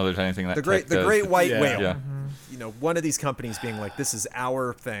because I don't know there's anything that the great white whale. Yeah. One of these companies being like, this is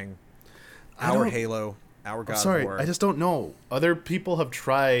our thing, our Halo, our God of War. I just don't know. Other people have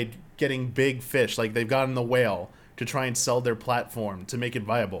tried getting big fish, like they've gotten the whale to try and sell their platform to make it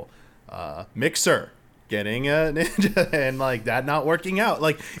viable. Mixer getting a Ninja and like that not working out.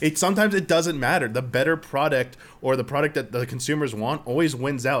 Like sometimes it doesn't matter. The better product or the product that the consumers want always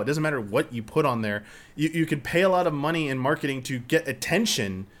wins out. It doesn't matter what you put on there. You can pay a lot of money in marketing to get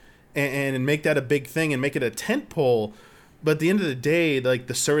attention and make that a big thing and make it a tent pole. But at the end of the day, like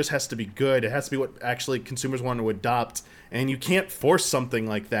the service has to be good. It has to be what actually consumers want to adopt, and you can't force something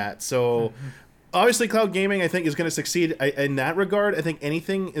like that. So obviously cloud gaming, I think, is going to succeed in that regard. I think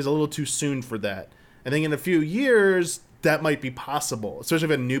anything is a little too soon for that. I think in a few years, that might be possible,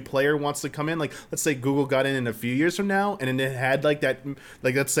 especially if a new player wants to come in. Like, let's say Google got in a few years from now, and it had like that,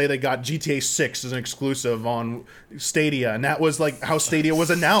 like let's say they got GTA 6 as an exclusive on Stadia, and that was like how Stadia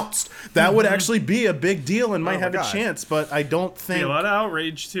was announced. That would actually be a big deal and might have a chance, but I don't think... Be a lot of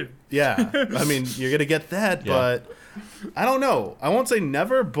outrage, too. Yeah, I mean, you're going to get that, but I don't know. I won't say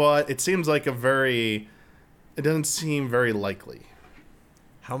never, but it seems like it doesn't seem very likely.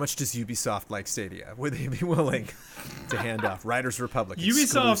 How much does Ubisoft like Stadia? Would they be willing to hand off Riders Republic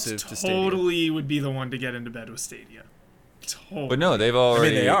Ubisoft totally would be the one to get into bed with Stadia. Totally. But no, they've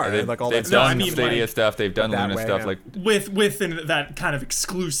already. They are. They've like all done Stadia stuff. They've done Luna stuff. Like with that kind of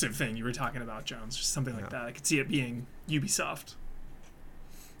exclusive thing you were talking about, Jones. Just something like that. I could see it being Ubisoft.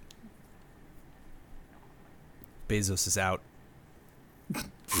 Bezos is out.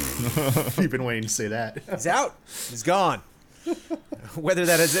 You've been waiting to say that. He's out. He's gone. Whether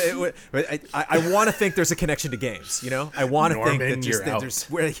that is, I want to think there's a connection to games. I want to think that there's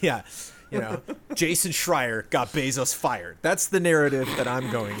Jason Schreier got Bezos fired. That's the narrative that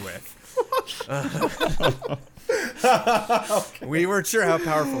I'm going with. We weren't sure how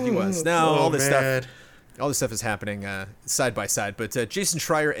powerful he was. Now all this stuff is happening side by side. But Jason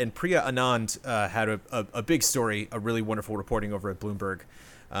Schreier and Priya Anand had a big story, a really wonderful reporting over at Bloomberg.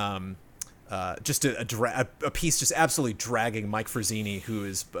 Just a piece just absolutely dragging Mike Frazzini, who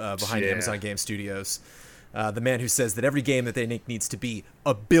is behind Amazon Game Studios, the man who says that every game that they make needs to be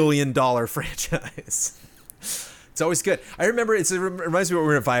 $1 billion franchise. It's always good. I remember it reminds me of when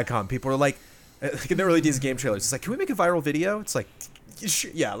we were at Viacom. People were like in the early days of game trailers, it's like, can we make a viral video? It's like,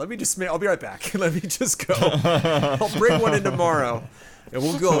 yeah, I'll be right back. Let me just go. I'll bring one in tomorrow, and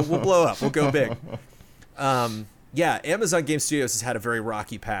we'll blow up. We'll go big. Yeah, Amazon Game Studios has had a very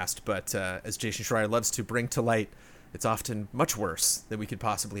rocky past, but as Jason Schreier loves to bring to light, it's often much worse than we could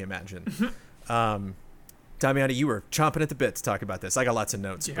possibly imagine. Damiani, you were chomping at the bit to talk about this. I got lots of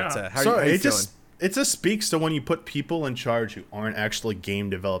notes, but how are you feeling? It just speaks to when you put people in charge who aren't actually game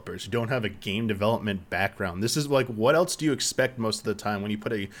developers, who don't have a game development background. This is like, what else do you expect most of the time when you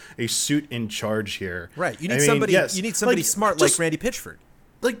put a suit in charge here? Right. You need somebody like, smart like Randy Pitchford.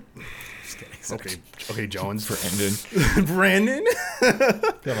 Like... Okay, Jones. Brandon.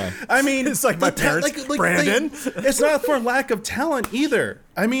 Come on. I mean, it's like my parents. Brandon. It's not for lack of talent either.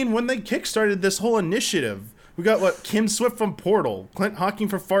 I mean, when they kickstarted this whole initiative, we got Kim Swift from Portal, Clint Hawking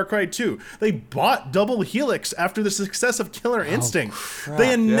for Far Cry 2. They bought Double Helix after the success of Killer Instinct.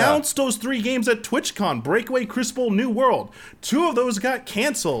 They announced those 3 games at TwitchCon: Breakaway, Crucible, New World. 2 of those got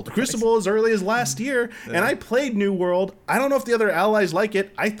canceled. Crucible as early as last year, and I played New World. I don't know if the other allies like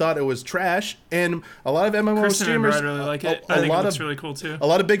it. I thought it was trash, and a lot of MMO Kristen streamers and Brad really like it. I think it looks really cool too. A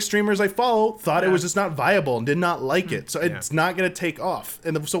lot of big streamers I follow thought it was just not viable and did not like it. So it's not going to take off.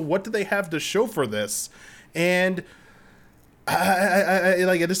 And so what do they have to show for this? And I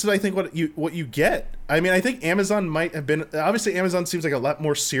like this is I think what you get. I mean, I think Amazon might have been, obviously Amazon seems like a lot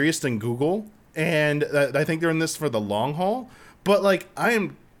more serious than Google, and I think they're in this for the long haul. But like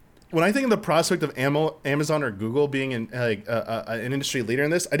when I think of the prospect of Amazon or Google being an industry leader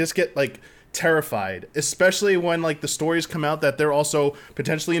in this, I just get like terrified, especially when like the stories come out that they're also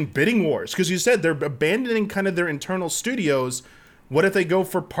potentially in bidding wars, because you said they're abandoning kind of their internal studios. What if they go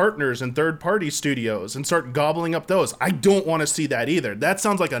for partners and third-party studios and start gobbling up those? I don't want to see that either. That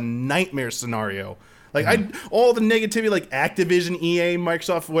sounds like a nightmare scenario. Like all the negativity like Activision, EA,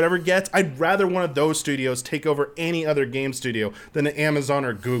 Microsoft, whatever gets, I'd rather one of those studios take over any other game studio than Amazon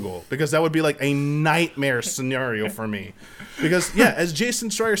or Google, because that would be like a nightmare scenario for me. Because yeah, as Jason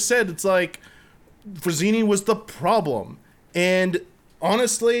Schreier said, it's like Frazzini was the problem. And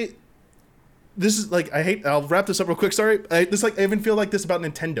honestly, this is like, I'll wrap this up real quick. Sorry. I even feel like this about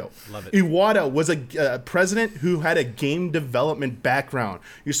Nintendo. Love it. Iwata was a president who had a game development background.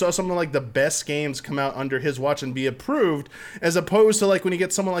 You saw something like the best games come out under his watch and be approved, as opposed to like when you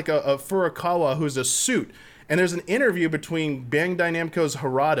get someone like a Furukawa who's a suit. And there's an interview between Bandai Namco's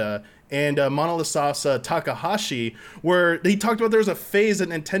Harada and Monolith Soft's Takahashi, where he talked about there was a phase at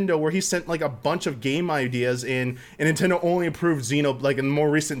Nintendo where he sent like a bunch of game ideas in, and Nintendo only approved like in the more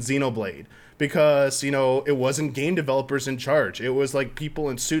recent Xenoblade, because, you know, it wasn't game developers in charge. It was like people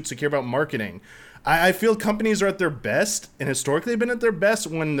in suits who care about marketing. I feel companies are at their best, and historically have been at their best,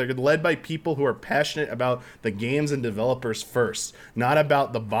 when they're led by people who are passionate about the games and developers first, not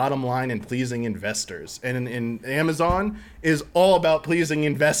about the bottom line and pleasing investors. And Amazon is all about pleasing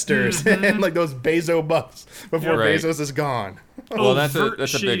investors and like those Bezos bucks before Bezos is gone. Well, that's a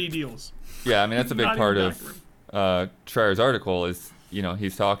shady big deals. Yeah, I mean that's a big Not part even of Schreier's article is, you know,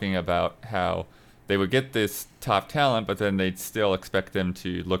 he's talking about how they would get this top talent, but then they'd still expect them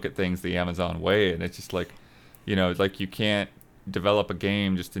to look at things the Amazon way. And it's just like, you know, like you can't develop a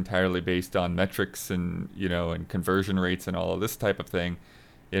game just entirely based on metrics and, you know, and conversion rates and all of this type of thing,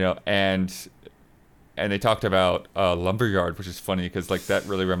 you know. And they talked about Lumberyard, which is funny because like that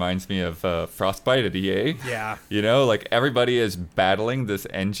really reminds me of Frostbite at EA. Yeah. You know, like everybody is battling this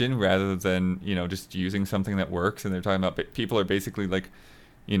engine rather than, you know, just using something that works. And they're talking about people are basically like,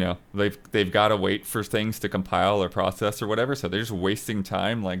 you know, they've got to wait for things to compile or process or whatever, so they're just wasting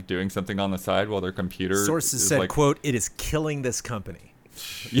time like doing something on the side while their computer Sources is said, like, quote, "It is killing this company."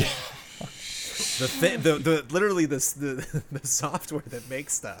 Yeah. Literally the software that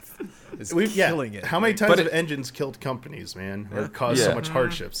makes stuff is killing it. How many times have engines killed companies, man, or caused so much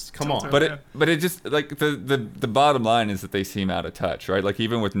hardships? Come on. But it just like the bottom line is that they seem out of touch, right? Like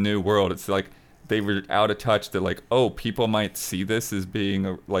even with New World, it's like they were out of touch. They're like, oh, people might see this as being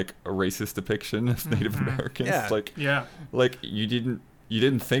a racist depiction of Native Americans. Yeah. Like you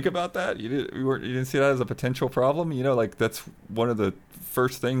didn't think about that. You didn't see that as a potential problem. You know, like that's one of the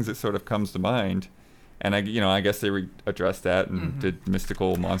first things that sort of comes to mind. And I guess they addressed that and did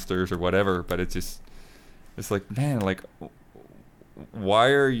mystical monsters or whatever. But it's like, man, like, why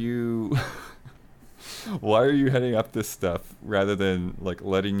are you heading up this stuff rather than like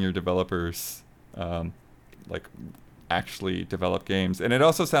letting your developers like actually develop games? And it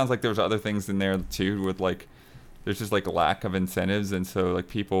also sounds like there's other things in there too, with like there's just like lack of incentives, and so like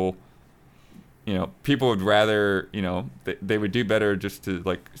people would rather, you know, they would do better just to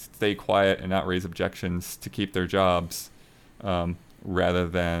like stay quiet and not raise objections to keep their jobs, rather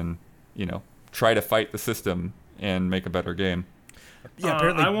than, you know, try to fight the system and make a better game. Yeah,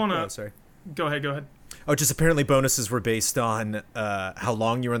 apparently. I want to. Sorry. Go ahead. Oh, just apparently bonuses were based on how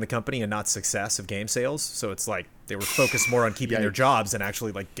long you were in the company and not success of game sales. So it's like they were focused more on keeping their jobs and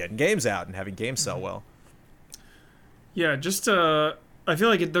actually like getting games out and having games sell well. Yeah, just I feel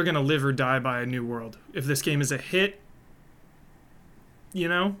like they're gonna live or die by a New World. If this game is a hit, you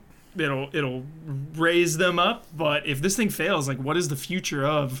know, it'll raise them up. But if this thing fails, like, what is the future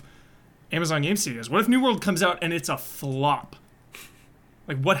of Amazon Game Studios? What if New World comes out and it's a flop?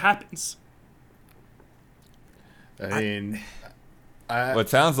 Like, what happens? I mean, what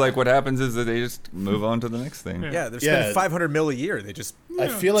sounds like what happens is that they just move on to the next thing. Yeah, they're spending $500 million a year. They just I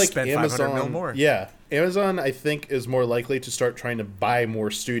feel like spend Amazon $500 million more. Yeah, Amazon I think is more likely to start trying to buy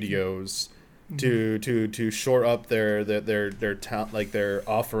more studios to shore up their talent, like their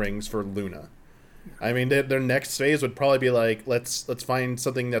offerings for Luna. I mean, their next phase would probably be like, let's find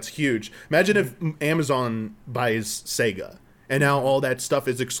something that's huge. Imagine if Amazon buys Sega, and now all that stuff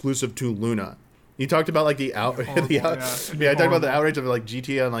is exclusive to Luna. You talked about like I talked about the outrage of like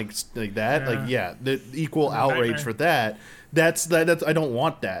GTA and like that. Yeah. The equal outrage for that. That's I don't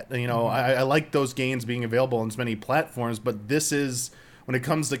want that. You know, I like those games being available on as many platforms, but this is when it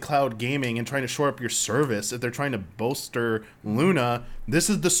comes to cloud gaming and trying to shore up your service. If they're trying to bolster Luna, this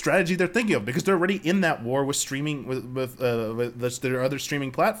is the strategy they're thinking of, because they're already in that war with streaming with their other streaming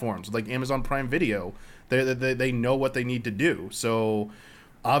platforms like Amazon Prime Video. They know what they need to do. So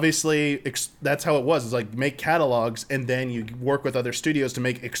obviously that's how it was. It's like make catalogs and then you work with other studios to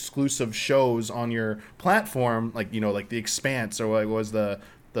make exclusive shows on your platform, like, you know, like The Expanse, or what was the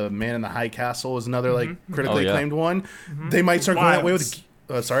Man in the High Castle was another like critically acclaimed one. They might start going that way with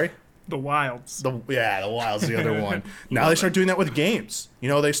The Wilds. The Wild's the other one. Now they start doing that with games.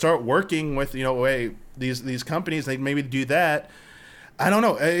 They start working with these companies. They maybe do that. I don't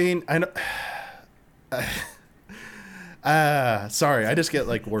know. I mean, I know. Sorry, I just get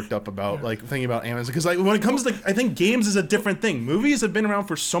worked up about thinking about Amazon because when it comes to I think games is a different thing. Movies have been around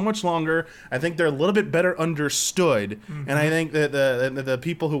for so much longer. I think they're a little bit better understood, and I think that the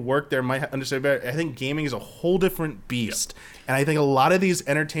people who work there might understand better. I think gaming is a whole different beast, and I think a lot of these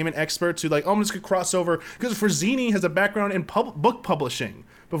entertainment experts who I'm just gonna cross over because Frazzini has a background in book publishing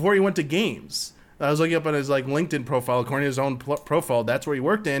before he went to games. I was looking up on his LinkedIn profile, according to his own profile. That's where he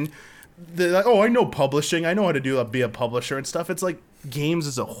worked in. I know publishing. I know how to be a publisher and stuff. It's games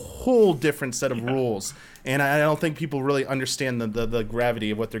is a whole different set of rules, and I don't think people really understand the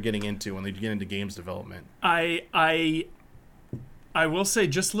gravity of what they're getting into when they get into games development. I will say,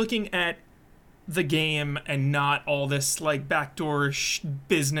 just looking at the game and not all this backdoor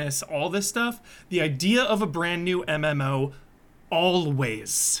business, all this stuff, the idea of a brand new MMO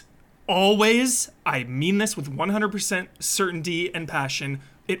always, I mean this with 100% certainty and passion,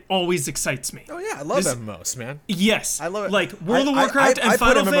 it always excites me. Oh yeah, I love MMOs, man. Yes, I love it. World of Warcraft and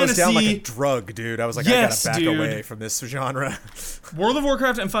Final Fantasy. I put MMOs down like a drug, dude. I was I gotta back away from this genre. World of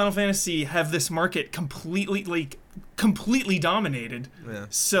Warcraft and Final Fantasy have this market completely dominated. Yeah.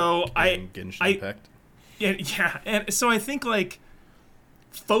 So Genshin Impact. Yeah, and so I think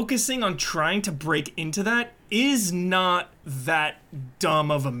focusing on trying to break into that is not that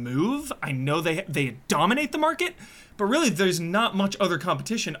dumb of a move. I know they dominate the market, but really there's not much other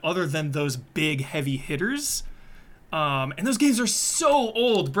competition other than those big heavy hitters. And those games are so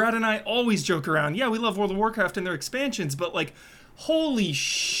old. Brad and I always joke around, yeah, we love World of Warcraft and their expansions, but holy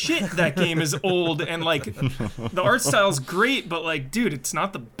shit, that game is old, and the art style's great, but dude, it's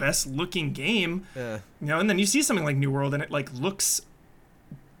not the best looking game. Yeah. And then you see something like New World and it looks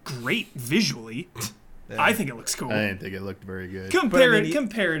great visually. Yeah. I think it looks cool. I didn't think it looked very good.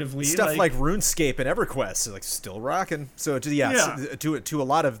 Comparatively, stuff like RuneScape and EverQuest is still rocking. So to a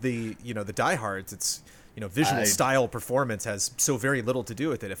lot of the the diehards, it's visual style performance has so very little to do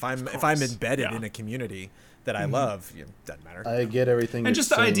with it. If I'm embedded in a community that I love, doesn't matter. I get everything. And just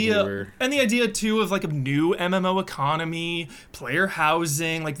the idea too of a new MMO economy, player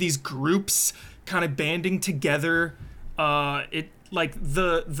housing, these groups kind of banding together. The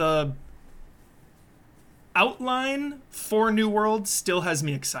outline for New World still has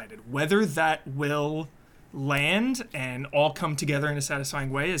me excited. Whether that will land and all come together in a satisfying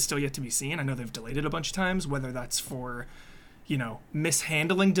way is still yet to be seen. I know they've delayed it a bunch of times, whether that's for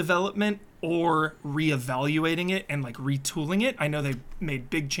mishandling development or reevaluating it and retooling it. I know they've made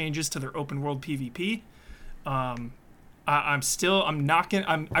big changes to their open world PvP. I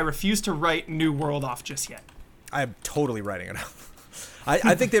refuse to write New World off just yet. I'm totally writing it off.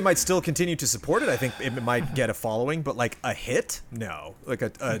 I think they might still continue to support it. I think it might get a following, but a hit, no.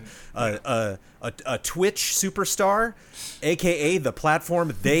 A Twitch superstar, aka the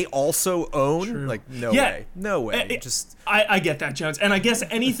platform they also own. True. No way. I get that, Jones, and I guess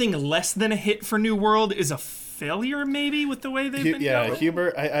anything less than a hit for New World is a failure, maybe, with the way they've been going.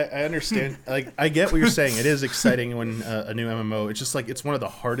 Huber, I understand. I get what you're saying. It is exciting when a new MMO. It's just it's one of the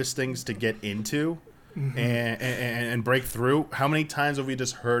hardest things to get into. Mm-hmm. And break through. How many times have we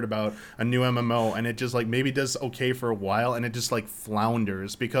just heard about a new MMO and it just maybe does okay for a while and it just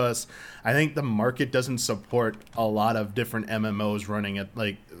flounders because I think the market doesn't support a lot of different MMOs running at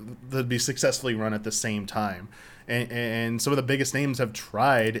that be successfully run at the same time. And some of the biggest names have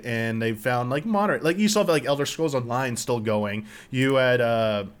tried and they've found moderate. You saw Elder Scrolls Online still going. You had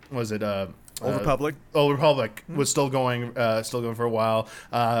Old Republic. Old Republic was still going for a while.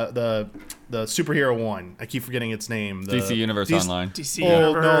 The superhero one, I keep forgetting its name. DC Universe Online. DC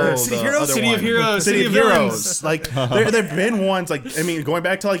Universe. City of Heroes. City of Heroes. There've been ones going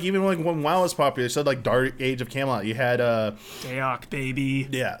back to even when WoW was popular. So Dark Age of Camelot. You had Dayak, baby.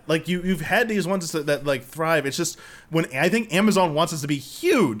 Yeah, you've had these ones that thrive. It's just when I think Amazon wants us to be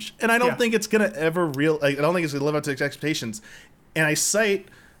huge, and I don't think it's gonna ever I don't think it's gonna live up to its expectations. And I cite.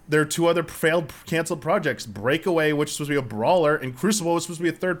 There are two other canceled projects: Breakaway, which was supposed to be a brawler, and Crucible, which was supposed to be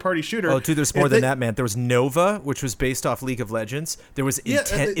a third-party shooter. Oh, dude, there's more than that, man. There was Nova, which was based off League of Legends. There was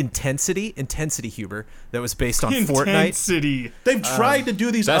Intensity, Huber, that was based on Fortnite. They've tried to do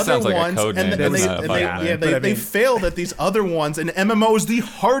these other ones, and they failed at these other ones. And MMO is the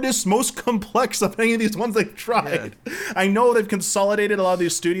hardest, most complex of any of these ones they've tried. Yeah. I know they've consolidated a lot of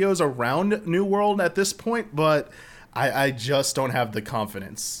these studios around New World at this point, but I just don't have the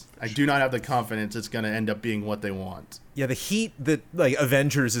confidence. I do not have the confidence it's going to end up being what they want. Yeah, the heat that like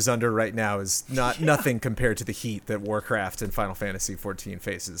Avengers is under right now is nothing compared to the heat that Warcraft and Final Fantasy 14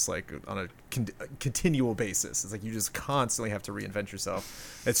 faces, like on a continual basis. It's like you just constantly have to reinvent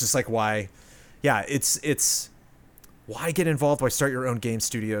yourself. It's just like why why get involved? Why start your own game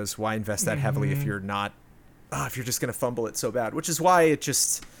studios? Why invest that heavily if you're not if you're just gonna fumble it so bad? Which is why it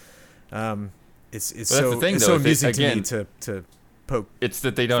just it's so amusing to me to poke. It's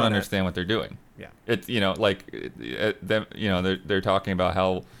that they don't understand what they're doing. Yeah. It's they're talking about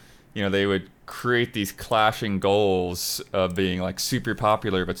how they would create these clashing goals of being like super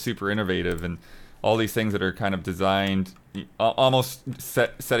popular but super innovative and all these things that are kind of designed almost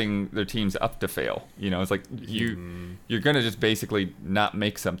setting their teams up to fail. It's like you're gonna just basically not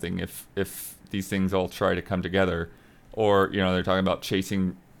make something if these things all try to come together, or they're talking about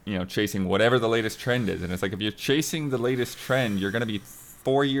chasing whatever the latest trend is, and it's like if you're chasing the latest trend, you're gonna be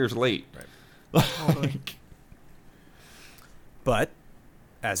 4 years late. Right. But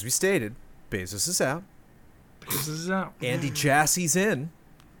as we stated, Bezos is out. Andy Jassy's in,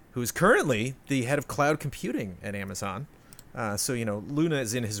 who's currently the head of cloud computing at Amazon. So Luna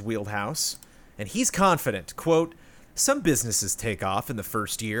is in his wheelhouse, and he's confident, quote, "Some businesses take off in the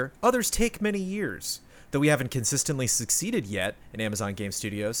first year, others take many years. Though we haven't consistently succeeded yet in Amazon Game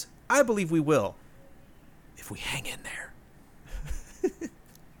Studios, I believe we will, if we hang in there."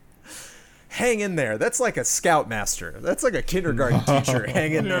 Hang in there. That's like a scoutmaster. That's like a kindergarten teacher.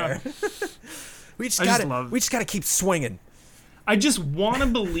 Hang in there. We just gotta keep swinging. I just want to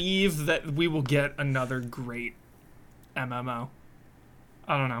believe that we will get another great MMO.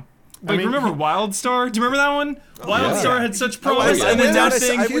 I don't know. Remember WildStar? Do you remember that one? WildStar had such promise, I went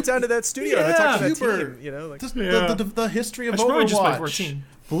down to that studio. And I talked to that team. The history of Overwatch.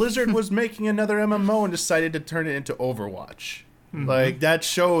 Blizzard was making another MMO and decided to turn it into Overwatch. Mm-hmm. Like, that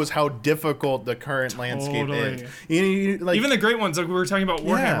shows how difficult the current landscape is. Even the great ones, like we were talking about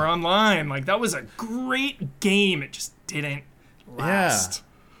Warhammer Online, like that was a great game. It just didn't last.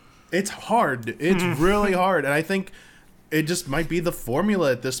 Yeah. It's hard. It's really hard. And I think it just might be the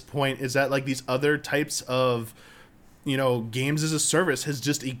formula at this point, is that like these other types of games as a service has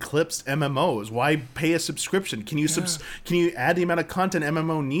just eclipsed MMOs. Why pay a subscription? Can you can you add the amount of content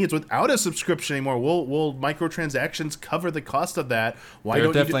MMO needs without a subscription anymore? Will microtransactions cover the cost of that? There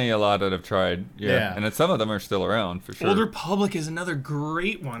are definitely a lot that have tried. Yeah. And some of them are still around for sure. Old Republic is another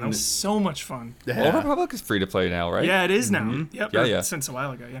great one. That was so much fun. Yeah. Old Republic is free to play now, right? Yeah, it is now. Yep. Yeah. Since a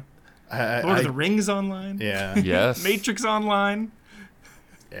while ago, yeah. Lord of the Rings Online. Yeah. Yes. Matrix Online.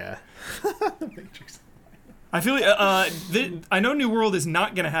 Yeah. The Matrix. I feel I know New World is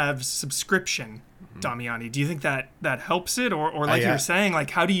not going to have subscription, Damiani. Do you think that helps it, or like you were saying,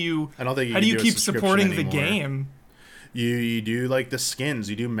 like how do you keep supporting the game? You do like the skins,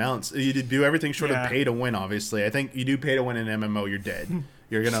 you do mounts, you do everything short of pay to win. Obviously, I think you do pay to win in MMO, you're dead.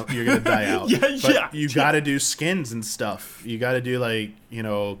 You're gonna die out. You got to do skins and stuff. You got to do like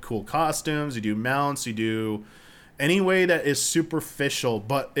cool costumes. You do mounts. You do any way that is superficial,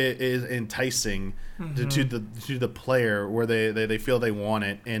 but it is enticing to the player, where they feel they want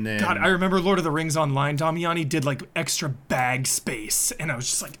it. And then God, I remember Lord of the Rings Online. Damiani did like extra bag space, and I was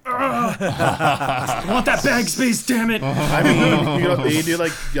just like, I want that bag space, damn it. I mean, you do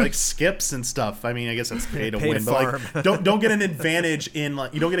like skips and stuff. I mean, I guess that's pay to win, but like don't get an advantage in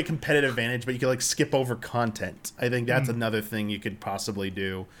like you don't get a competitive advantage, but you can like skip over content. I think that's another thing you could possibly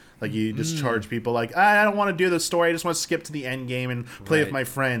do. Like you just charge people like, I don't want to do the story. I just want to skip to the end game and play with my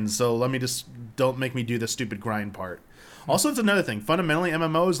friends. So don't make me do the stupid grind part. Also, it's another thing. Fundamentally,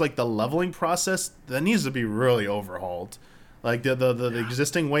 MMOs, like the leveling process, that needs to be really overhauled. Like the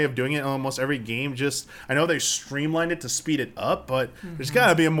existing way of doing it in almost every game, I know they streamlined it to speed it up, but there's got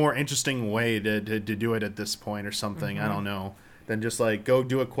to be a more interesting way to do it at this point or something. I don't know. Than just like go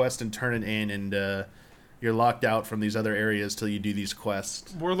do a quest and turn it in and you're locked out from these other areas till you do these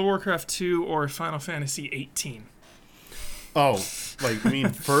quests. World of Warcraft 2 or Final Fantasy 18. Oh, like you mean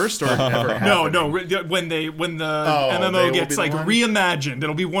first or ever happening? No. When the MMO gets like reimagined,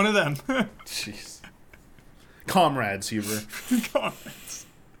 it'll be one of them. Jeez. Comrades, Huber. Comrades.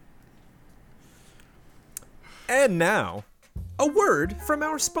 And now, a word from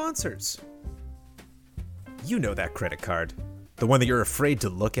our sponsors. You know that credit card. The one that you're afraid to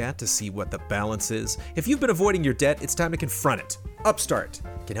look at to see what the balance is. If you've been avoiding your debt, it's time to confront it. Upstart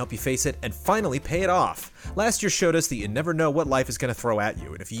can help you face it and finally pay it off. Last year showed us that you never know what life is going to throw at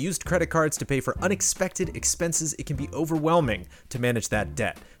you, and if you used credit cards to pay for unexpected expenses, it can be overwhelming to manage that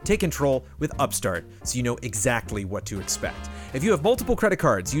debt. Take control with Upstart so you know exactly what to expect. If you have multiple credit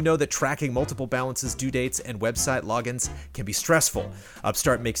cards, you know that tracking multiple balances, due dates, and website logins can be stressful.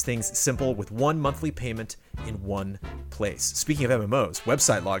 Upstart makes things simple with one monthly payment in one place. Speaking of MMOs,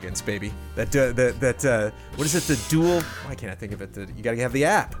 website logins, baby. What is it? The dual? Why can't I think of it? You gotta have the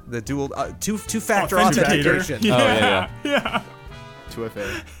app. The dual two-factor authentication. Yeah.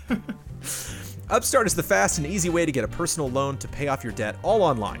 2FA. Upstart is the fast and easy way to get a personal loan to pay off your debt all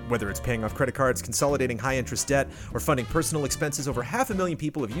online. Whether it's paying off credit cards, consolidating high-interest debt, or funding personal expenses, over 500,000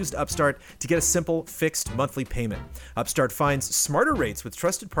 people have used Upstart to get a simple, fixed monthly payment. Upstart finds smarter rates with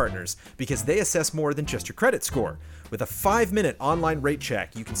trusted partners because they assess more than just your credit score. With a 5-minute online rate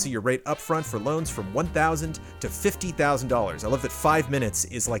check, you can see your rate upfront for loans from $1,000 to $50,000. I love that 5 minutes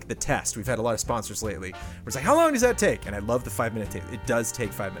is like the test. We've had a lot of sponsors lately where it's like, how long does that take? And I love the 5-minute test. It does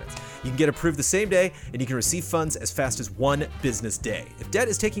take 5 minutes. You can get approved the same day, and you can receive funds as fast as 1 business day. If debt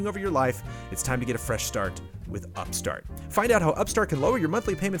is taking over your life, it's time to get a fresh start with Upstart. Find out how Upstart can lower your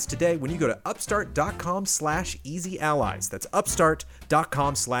monthly payments today when you go to upstart.com/easyallies. That's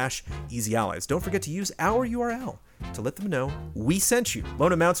upstart.com/easyallies. Don't forget to use our URL to let them know we sent you.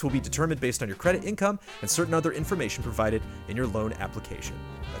 Loan amounts will be determined based on your credit, income, and certain other information provided in your loan application.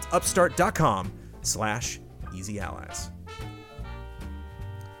 That's upstart.com/easyallies.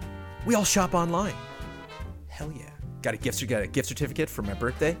 We all shop online. Hell yeah. Got a gift certificate for my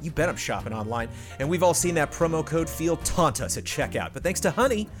birthday? You bet I'm shopping online. And we've all seen that promo code field taunt us at checkout. But thanks to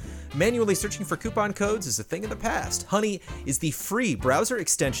Honey, manually searching for coupon codes is a thing of the past. Honey is the free browser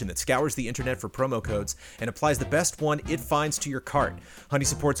extension that scours the internet for promo codes and applies the best one it finds to your cart. Honey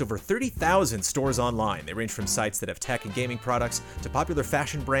supports over 30,000 stores online. They range from sites that have tech and gaming products to popular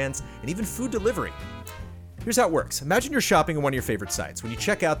fashion brands and even food delivery. Here's how it works. Imagine you're shopping on one of your favorite sites. When you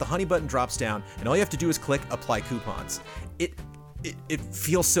check out, the Honey button drops down, and all you have to do is click Apply Coupons. It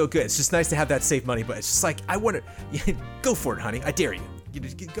feels so good. It's just nice to have that save money, but it's just like, I want to, go for it, honey. I dare you.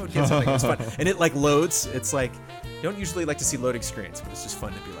 Go get something that's fun. And it like loads. It's like, you don't usually like to see loading screens, but it's just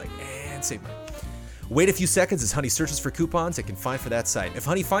fun to be like, and save money. Wait a few seconds as Honey searches for coupons it can find for that site. If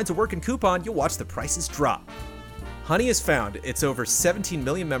Honey finds a working coupon, you'll watch the prices drop. Honey has found its over 17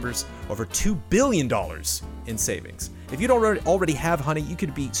 million members, over $2 billion in savings. If you don't already have Honey, you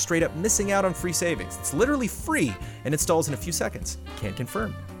could be straight up missing out on free savings. It's literally free and installs in a few seconds. Can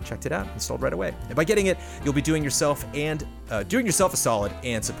confirm. Checked it out, installed right away. And by getting it, you'll be doing yourself a solid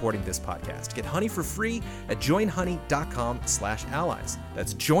and supporting this podcast. Get Honey for free at joinhoney.com/allies.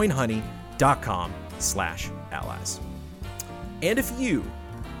 That's joinhoney.com/allies. And if you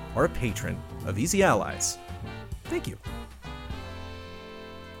are a patron of Easy Allies, thank you.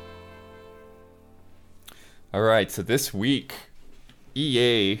 All right, so this week,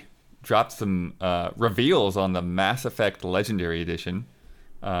 EA dropped some reveals on the Mass Effect Legendary Edition.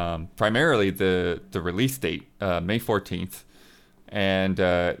 Primarily the release date, May 14th. And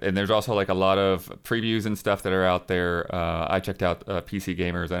there's also like a lot of previews and stuff that are out there. I checked out PC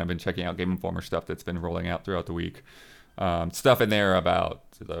Gamers, and I've been checking out Game Informer stuff that's been rolling out throughout the week. Stuff in there about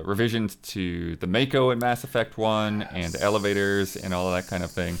the revisions to the Mako in Mass Effect 1 and elevators and all of that kind of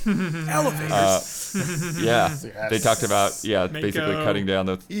thing. Elevators. Yeah, they talked about basically cutting down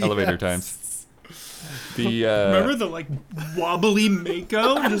the elevator times. Remember the like wobbly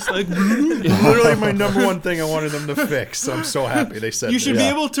Mako? Just like literally my number one thing I wanted them to fix. So I'm so happy they said you should be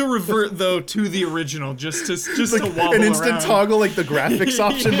able to revert though to the original, just to wobble an instant around. toggle like the graphics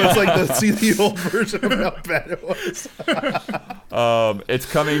option, but it's like to see the old version of how bad it was.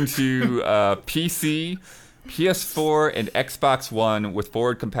 It's coming to PC, PS4, and Xbox One with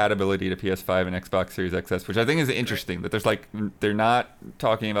forward compatibility to PS5 and Xbox Series XS, which I think is interesting. That they're not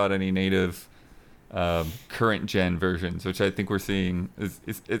talking about any native current gen versions, which I think we're seeing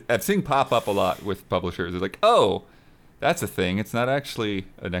I've seen pop up a lot with publishers. It's like, oh, that's a thing. It's not actually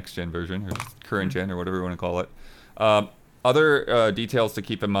a next gen version or current gen or whatever you want to call it. Other details to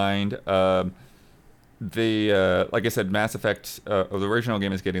keep in mind. Like I said, Mass Effect, the original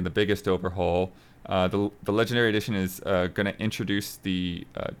game is getting the biggest overhaul. The Legendary Edition is going to introduce the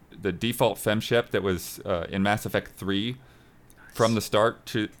default femship that was in Mass Effect 3 from the start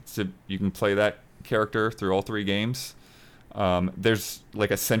to you can play that character through all 3 games. There's like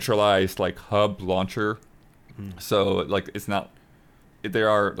a centralized like hub launcher, so like they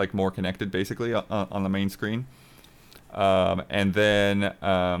are like more connected basically on the main screen. And then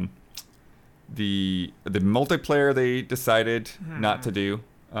the multiplayer they decided not to do.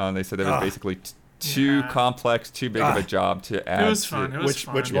 They said that was basically too complex, too big of a job to add. It was fun. It was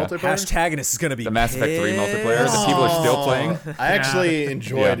fun. Which multiplayer? Hashtagonist is going to be The Mass Effect 3 multiplayer that people are still playing. I actually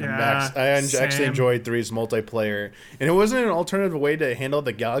enjoyed Yeah. Max. I actually Same. enjoyed 3's multiplayer, and it wasn't an alternative way to handle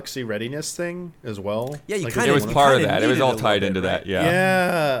the galaxy readiness thing as well. Yeah, you Like, kinda- It was you part of kinda that. It was needed all a little tied bit, into right? that. Yeah. Yeah,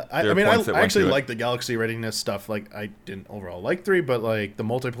 There I are mean, points that I went actually to it. like the galaxy readiness stuff. Like, I didn't overall like 3, but like the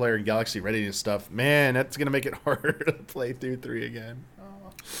multiplayer and galaxy readiness stuff, man, that's gonna make it harder to play through 3 again.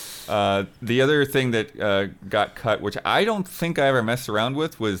 The other thing that got cut, which I don't think I ever messed around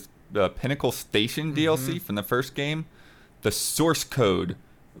with, was the Pinnacle Station DLC from the first game. The source code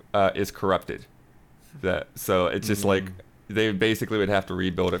is corrupted. So it's just like they basically would have to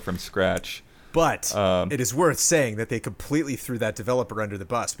rebuild it from scratch. But it is worth saying that they completely threw that developer under the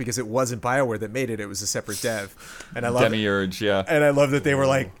bus because it wasn't BioWare that made it; it was a separate dev. And I love Demiurge, yeah. and I love that they were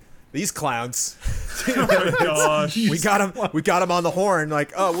like, these clowns. Oh my gosh. We got him on the horn.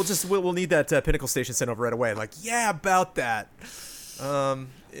 Like, oh, we'll need that Pinnacle Station sent over right away. Like, yeah, about that.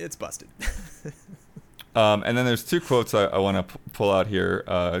 It's busted. And then there's 2 quotes I want to pull out here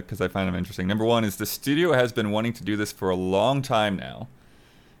because I find them interesting. Number 1 is the studio has been wanting to do this for a long time now,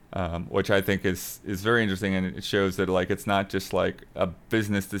 which I think is very interesting, and it shows that like it's not just like a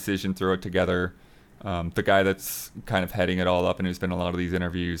business decision, throw it together. The guy that's kind of heading it all up and who's been in a lot of these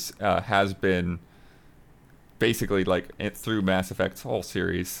interviews has been basically like through Mass Effect's whole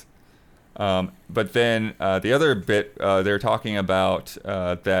series. But then the other bit, they're talking about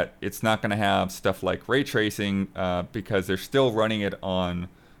that it's not going to have stuff like ray tracing because they're still running it on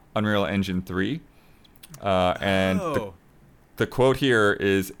Unreal Engine 3. And the quote here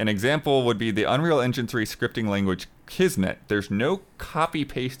is, an example would be the Unreal Engine 3 scripting language Kismet. There's no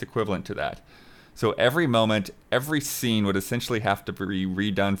copy-paste equivalent to that. So every moment, every scene would essentially have to be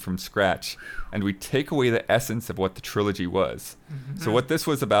redone from scratch, and we take away the essence of what the trilogy was. So what this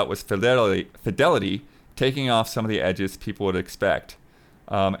was about was fidelity, taking off some of the edges people would expect.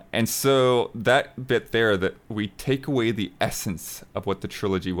 And so that bit there, that we take away the essence of what the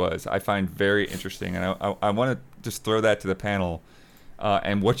trilogy was, I find very interesting, and I want to just throw that to the panel.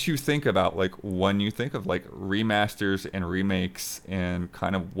 And what you think about, like, when you think of like remasters and remakes and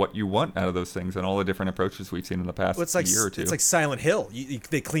kind of what you want out of those things and all the different approaches we've seen in the past year or two. It's like Silent Hill.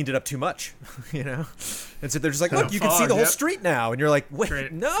 They cleaned it up too much, you know. And so they're just like, look, you can fog, see the whole yep. street now, and you're like, wait,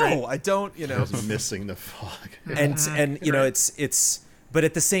 Great, no, great. I don't, you I know. was missing the fog. And you know, it's. But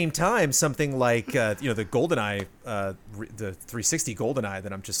at the same time, something like the GoldenEye, the 360 GoldenEye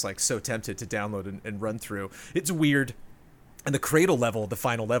that I'm just like so tempted to download and run through. It's weird. And the cradle level, the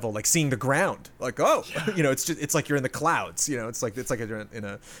final level, like seeing the ground, like, oh, you know, it's like you're in the clouds, you know, it's like you're in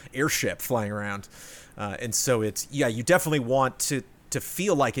a airship flying around, and so you definitely want to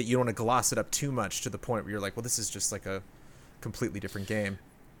feel like it. You don't want to gloss it up too much to the point where you're like, well, this is just like a completely different game.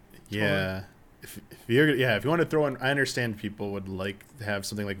 Yeah. If you want to throw in, I understand people would like to have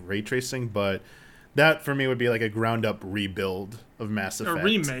something like ray tracing, but that for me would be like a ground up rebuild of Mass Effect. A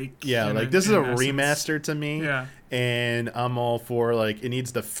remake. Yeah, like this is a remaster to me. Yeah. And I'm all for, like, it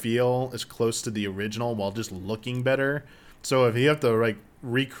needs to feel as close to the original while just looking better. So if you have to like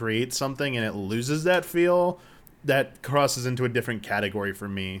recreate something and it loses that feel, that crosses into a different category for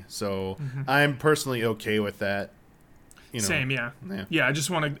me. So I'm personally okay with that. You know. Same, yeah. I just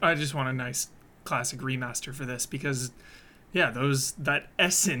want a nice classic remaster for this because, yeah, that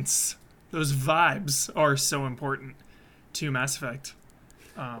essence, those vibes are so important to Mass Effect.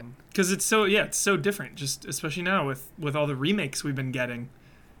 Because it's so different, just especially now with all the remakes we've been getting,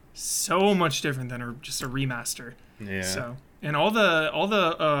 so much different than just a remaster. Yeah. So, and all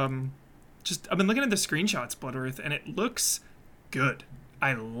the just I've been looking at the screenshots, Bloodworth, and it looks good.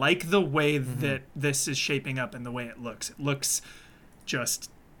 I like the way that this is shaping up and the way it looks. It looks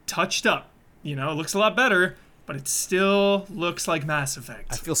just touched up. You know, it looks a lot better, but it still looks like Mass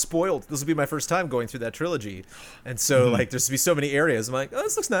Effect. I feel spoiled. This will be my first time going through that trilogy, and so like there's to be so many areas. I'm like, oh,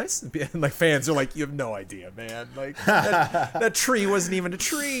 this looks nice. And like fans are like, you have no idea, man. Like that tree wasn't even a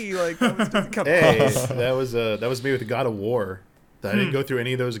tree. Like, come on. Hey, that was me with God of War. I didn't go through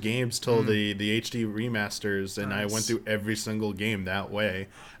any of those games till the HD remasters, and I went through every single game that way.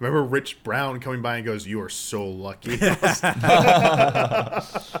 I remember Rich Brown coming by and goes, "You are so lucky."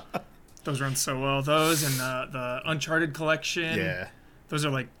 Those run so well. Those and the Uncharted collection. Yeah. Those are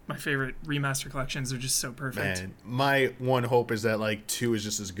like my favorite remaster collections. They're just so perfect. Man, my one hope is that like 2 is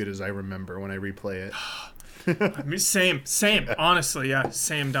just as good as I remember when I replay it. I mean, same. Honestly, yeah,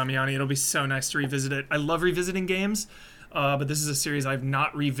 same, Damiani. It'll be so nice to revisit it. I love revisiting games, but this is a series I've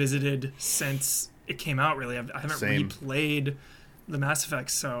not revisited since it came out. Really, I haven't replayed the Mass Effect,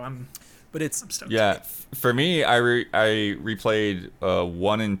 so I'm But it's I'm stoked. Yeah, for me, I replayed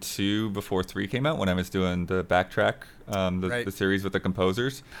 1 and 2 before 3 came out when I was doing the backtrack, Right. the series with the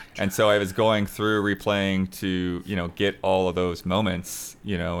composers, and so I was going through replaying to get all of those moments,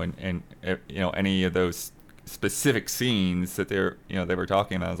 and any of those specific scenes that they were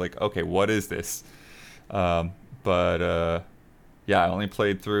talking about. I was like, okay, what is this? But yeah, I only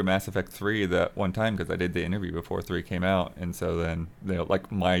played through Mass Effect 3 that one time because I did the interview before 3 came out, and so then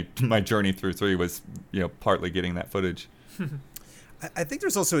like my journey through 3 was partly getting that footage. I think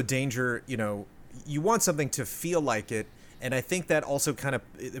there's also a danger, you want something to feel like it, and I think that also kind of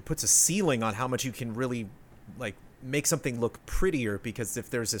it puts a ceiling on how much you can really like make something look prettier, because if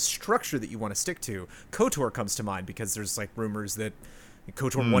there's a structure that you want to stick to, KOTOR comes to mind because there's like rumors that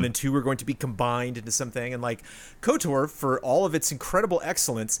KOTOR 1 and 2 are going to be combined into something, and like KOTOR, for all of its incredible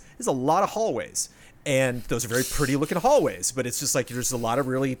excellence, is a lot of hallways. And those are very pretty looking hallways, but it's just like there's a lot of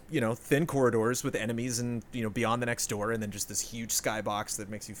really, thin corridors with enemies and, beyond the next door, and then just this huge skybox that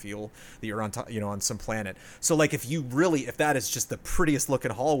makes you feel that you're on top, on some planet. So like if that is just the prettiest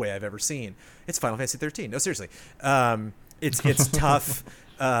looking hallway I've ever seen, it's Final Fantasy 13. No, seriously. It's tough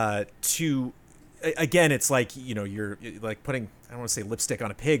to, again, it's like, you're like putting, I don't want to say lipstick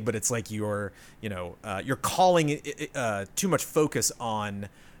on a pig, but it's like you're calling too much focus on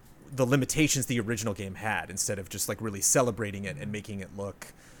the limitations the original game had, instead of just like really celebrating it and making it look,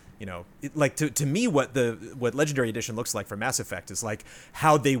 like to me, what Legendary Edition looks like for Mass Effect is like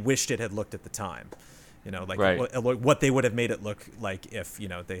how they wished it had looked at the time, like Right. what they would have made it look like if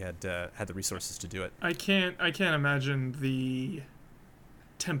they had had the resources to do it. I can't imagine the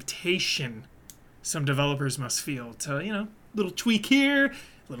temptation some developers must feel to, little tweak here,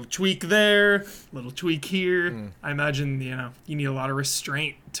 little tweak there, little tweak here. I imagine, you need a lot of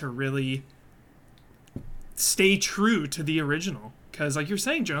restraint to really stay true to the original. Because like you're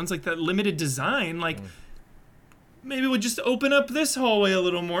saying, Jones, like that limited design, like maybe we'll just open up this hallway a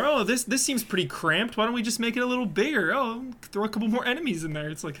little more. Oh, this seems pretty cramped. Why don't we just make it a little bigger? Oh, throw a couple more enemies in there.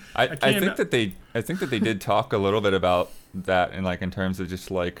 It's like I think that they did talk a little bit about that, and like in terms of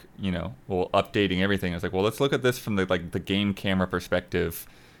just like updating everything. It's like, well, let's look at this from the game camera perspective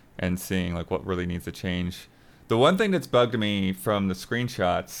and seeing like what really needs to change. The one thing that's bugged me from the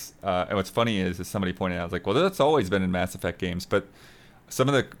screenshots, and what's funny is somebody pointed out, I was like, well, that's always been in Mass Effect games, but some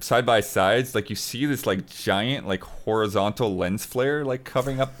of the side by sides, like you see this like giant like horizontal lens flare like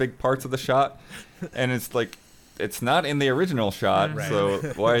covering up big parts of the shot, and it's like it's not in the original shot, Right. so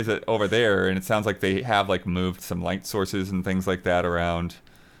why is it over there? And it sounds like they have like moved some light sources and things like that around,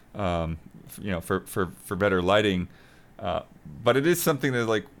 for better lighting. But it is something that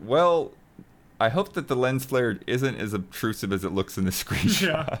like, well, I hope that the lens flare isn't as obtrusive as it looks in the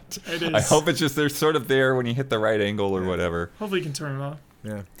screenshot. Yeah, it is. I hope it's just they're sort of there when you hit the right angle or whatever. Hopefully you can turn it off.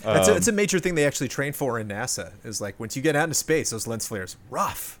 Yeah, it's a major thing they actually train for in NASA. Is like once you get out into space, those lens flares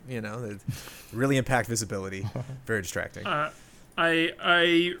rough. They really impact visibility. Very distracting.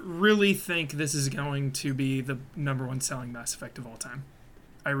 I really think this is going to be the #1 selling Mass Effect of all time.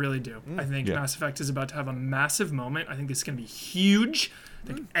 I really do. I think Yeah. Mass Effect is about to have a massive moment. I think this is going to be huge. I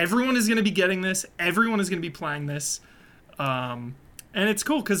think everyone is going to be getting this. Everyone is going to be playing this. And it's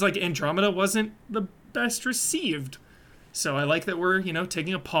cool because like Andromeda wasn't the best received. So I like that we're,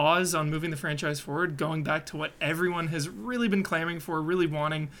 taking a pause on moving the franchise forward, going back to what everyone has really been clamoring for, really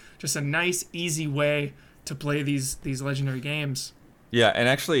wanting just a nice, easy way to play these legendary games. Yeah, and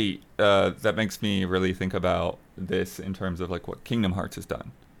actually, that makes me really think about this in terms of like what Kingdom Hearts has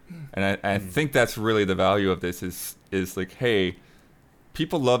done, and I think that's really the value of this is like, hey,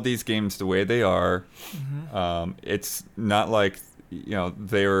 people love these games the way they are. It's not like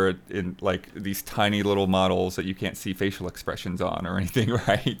they were in like these tiny little models that you can't see facial expressions on or anything,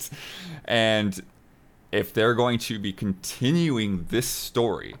 right? And if they're going to be continuing this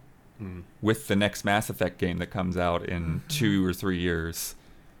story with the next Mass Effect game that comes out in 2 or 3 years,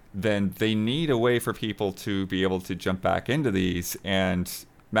 then they need a way for people to be able to jump back into these. And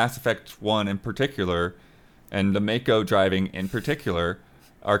Mass Effect 1 in particular, and the Mako driving in particular,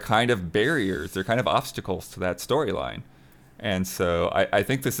 are kind of barriers. They're kind of obstacles to that storyline. And so I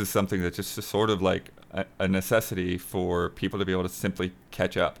think this is something that's just sort of like a necessity for people to be able to simply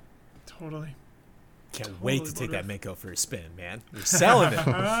catch up. Totally. Can't wait to take that Mako for a spin, man. You're selling it.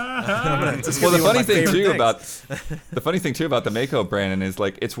 Well, the funny thing too about the Mako, Brandon, is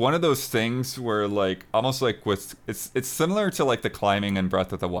like it's one of those things where like almost like with it's similar to like the climbing in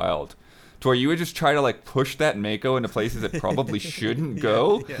Breath of the Wild, to where you would just try to like push that Mako into places it probably shouldn't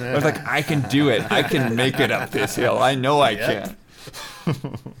go. I was like, I can do it. I can make it up this hill. I know I can.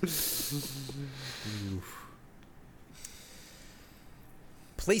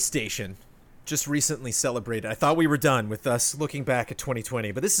 PlayStation just recently celebrated. I thought we were done with us looking back at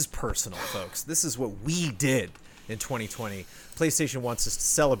 2020, but this is personal, folks. This is what we did in 2020. PlayStation wants us to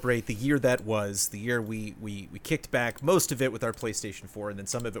celebrate the year that was, the year we kicked back most of it with our PlayStation 4 and then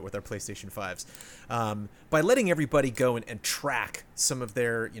some of it with our PlayStation 5s, by letting everybody go and track some of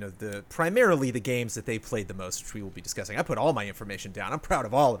their, primarily the games that they played the most, which we will be discussing. I put all my information down. I'm proud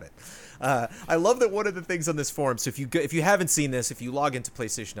of all of it. I love that one of the things on this forum, so if you haven't seen this, if you log into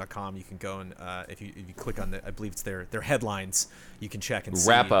PlayStation.com, you can go and if you click on I believe it's their headlines, you can check and see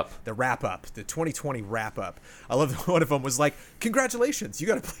the wrap up, the 2020 wrap up. I love that one of them was like, congratulations, you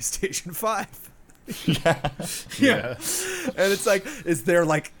got a PlayStation 5. Yeah. And it's like, is there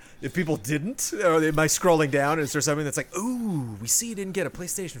like, if people didn't, or am I scrolling down? Is there something that's like, ooh, we see you didn't get a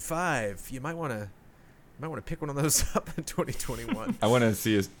PlayStation 5. You might want to pick one of those up in 2021. I want to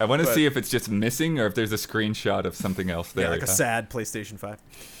see if it's just missing or if there's a screenshot of something else there. Yeah, like a sad PlayStation 5.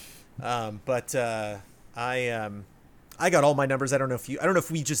 But I got all my numbers. I don't know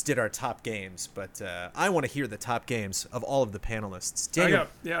if we just did our top games, but I want to hear the top games of all of the panelists. Daniel,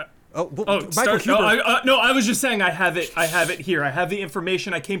 Michael Huber. No, I was just saying I have it. I have it here. I have the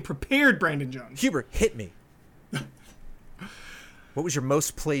information. I came prepared, Brandon Jones. Huber, hit me. What was your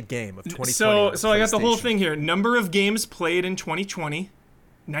most played game of 2020? So I got the whole thing here. Number of games played in 2020,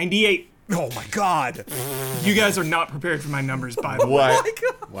 98. Oh my God. You guys are not prepared for my numbers, by the way.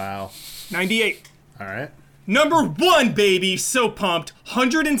 What? Wow. 98. All right. Number 1, baby. So pumped.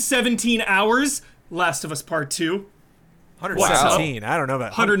 117 hours. Last of Us Part 2. 117. Wow. I don't know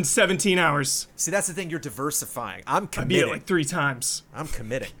about 117 hours. See, that's the thing. You're diversifying. I'm I beat committing. it like 3 times. I'm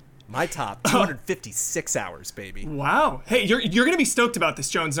committing. My top, 256 hours, baby. Wow. Hey, you're going to be stoked about this,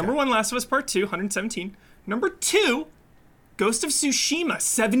 Jones. Number 1, Last of Us Part 2, 117. Number 2, Ghost of Tsushima,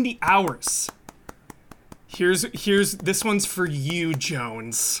 70 hours. Here's this one's for you,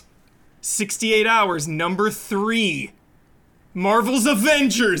 Jones. 68 hours. Number 3, Marvel's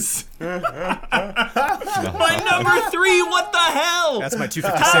Avengers. My number 3, what the hell? That's my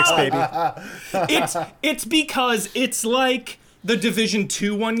 256, baby. It's because it's like The Division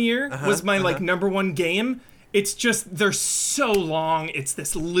 2 one year was my like number 1 game. It's just, they're so long. It's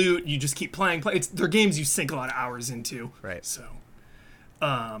this loot. You just keep playing. They're games you sink a lot of hours into. Right. So,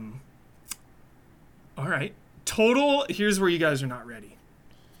 all right. Total, here's where you guys are not ready.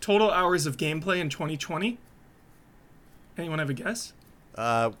 Total hours of gameplay in 2020. Anyone have a guess?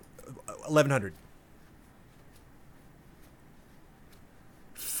 1,100.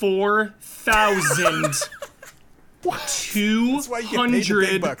 4,000. That's why you get paid the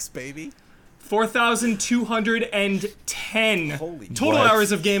big bucks, baby. 4,210 Holy total what?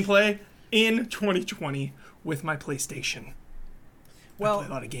 hours of gameplay in 2020 with my PlayStation. Well, I play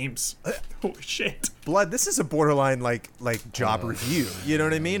a lot of games. Holy shit. Blood, this is a borderline like job review. You know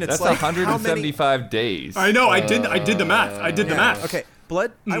what I mean? It's That's like 175 days. I know. I did the math. I did the math. Okay,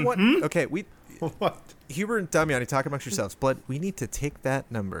 Blood. I want. Okay, What? Huber and Damiani, talk amongst yourselves. Blood, we need to take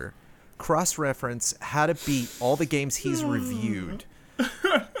that number, cross-reference how to beat all the games he's reviewed,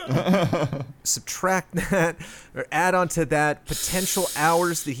 subtract that, or add on to that potential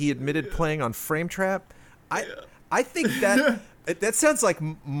hours that he admitted playing on Frame Trap. I think that sounds like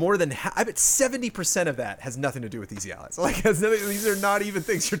more than I bet 70% of that has nothing to do with these allies. Like these are not even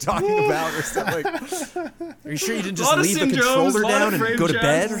things you're talking about or something. Like, are you sure you didn't just leave the controller down and go to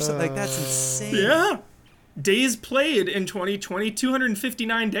bed or something? Like that's insane. Yeah. Days played in 2020,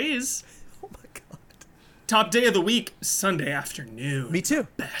 259 days. Oh my God. Top day of the week, Sunday afternoon. Me too.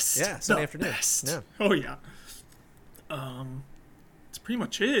 Best. Yeah, Sunday The afternoon. Best. Yeah. Oh yeah. That's pretty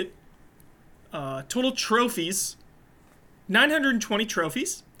much it. Total trophies, 920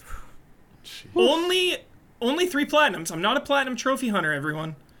 trophies. Only 3 platinums. I'm not a platinum trophy hunter,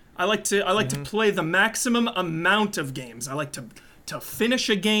 everyone. I like to play the maximum amount of games. I like to finish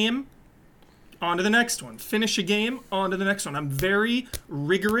a game, on to the next one. Finish a game, on to the next one. I'm very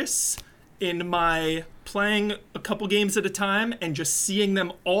rigorous in my playing a couple games at a time and just seeing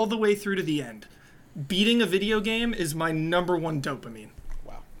them all the way through to the end. Beating a video game is my number 1 dopamine.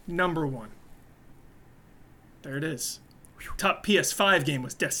 Wow. Number 1. There it is. Top PS5 game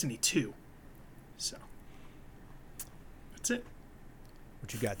was Destiny 2. So, that's it.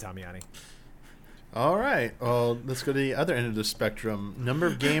 What you got, Damiani? All right. Well, let's go to the other end of the spectrum. Number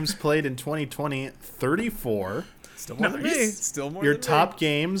of games played in 2020, 34. Still more than me. Nice. Still more Your than top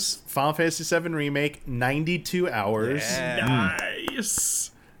games, Final Fantasy VII Remake, 92 hours. Yeah.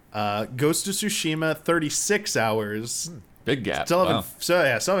 Nice. Ghost of Tsushima, 36 hours. Big gap. Still Wow.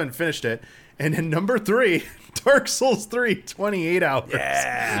 haven't finished it. And then number 3, Dark Souls 3, 28 hours.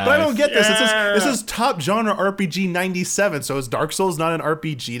 Yeah. But I don't get this. Yeah. This is top genre RPG 97. So is Dark Souls not an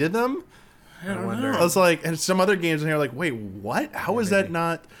RPG to them? I don't wonder. know. I was like, and some other games in here are like, wait, what? How is that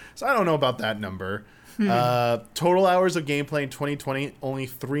not? So I don't know about that number. Total hours of gameplay in 2020, only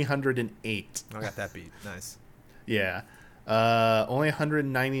 308. I got that beat. Nice. Yeah. Only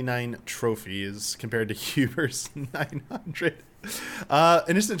 199 trophies compared to Huber's 900.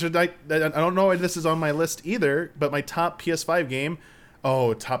 And this is, I don't know if this is on my list either, but my top PS5 game.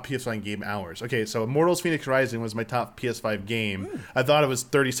 Oh, top PS5 game hours. Okay, so Immortals Phoenix Rising was my top PS5 game. I thought it was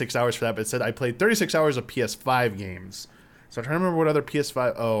 36 hours for that, but it said I played 36 hours of PS5 games. So I'm trying to remember what other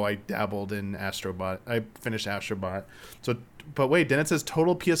PS5. Oh, I dabbled in Astrobot. I finished Astrobot. So, but wait, then it says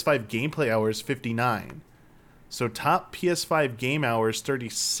total PS5 gameplay hours 59. So top PS5 game hours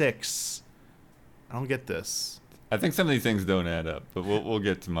 36. I don't get this. I think some of these things don't add up, but we'll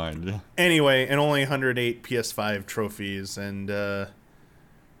get to mine. Anyway, and only 108 PS5 trophies, and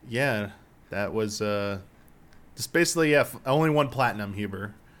yeah, that was just basically only one platinum,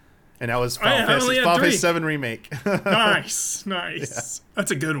 Huber, and that was Final only had Fantasy 3. 7 remake. Nice.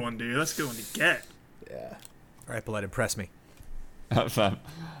 That's a good one, dude. That's a good one to get. Yeah. All right, Blood, impress me.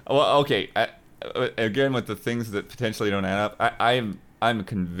 Well, okay. Again, with the things that potentially don't add up, I'm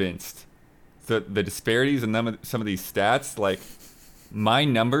convinced that the disparities in some of these stats, like my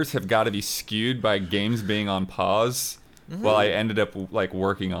numbers have got to be skewed by games being on pause while I ended up like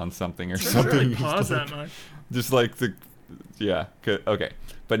working on something or Doesn't something. really pause that much. Just like okay.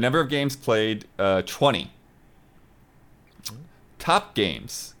 But number of games played, 20. Top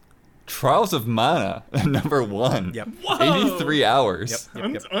games, Trials of Mana, number 1. Yep. Whoa. 83 hours.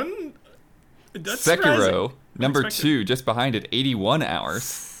 Yep. That's Sekiro, surprising. number Unexpected. 2, just behind it, 81 hours.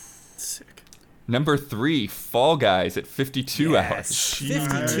 Sick. Number 3, Fall Guys at 52 hours.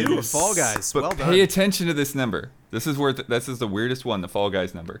 52 of Fall Guys. But Well pay done. attention to this number. This is where this is the weirdest one, the Fall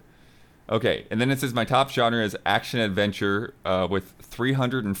Guys number. Okay, and then it says my top genre is action adventure with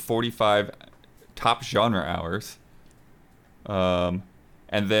 345 top genre hours. And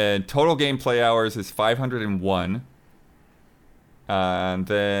then total gameplay hours is 501. And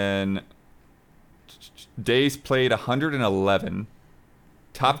then days played 111.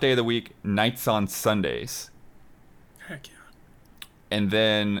 Top day of the week, nights on Sundays. Heck yeah. And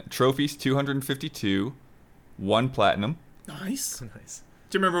then trophies 252, 1 platinum. Nice. Nice.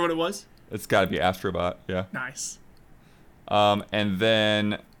 Do you remember what it was? It's got to be Astrobot, yeah. Nice. And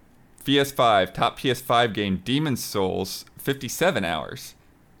then PS5, top PS5 game, Demon's Souls, 57 hours.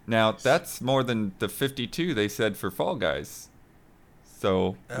 Now, that's more than the 52 they said for Fall Guys.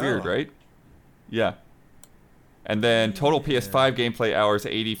 So, weird, Oh. right? Yeah. And then total PS5 gameplay hours,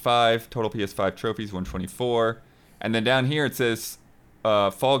 85. Total PS5 trophies, 124. And then down here it says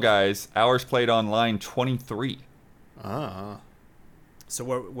Fall Guys, hours played online, 23. So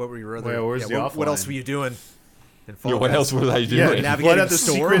what were your other? Well, where's the what else offline? were you doing? In Fall Yeah, what Guys? else was I Yeah, doing? navigating what at the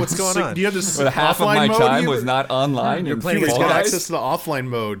store? What's going on? Do you have this Well, half of offline my mode, time Huber? was not online. You're in playing Huber's Fall against got Guys. access to the offline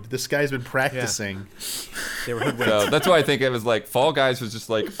mode. This guy's been practicing. They were hoodwinked. So that's why I think it was like Fall Guys was just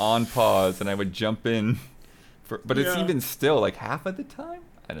like on pause, and I would jump in. But it's Yeah. even still like half of the time.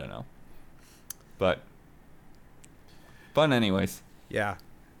 I don't know. But fun anyways. Yeah.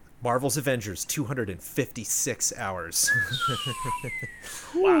 Marvel's Avengers, 256 hours.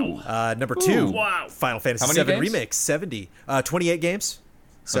 Wow. Number 2, wow. Final Fantasy How many VII games? Remake, 70. 28 games.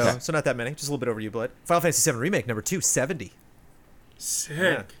 So Okay. so not that many, just a little bit over you, Blood. Final Fantasy VII Remake, number 2, 70. Sick.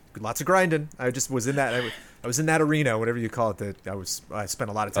 Yeah. Lots of grinding. I just was in that. I was in that arena, whatever you call it. That I spent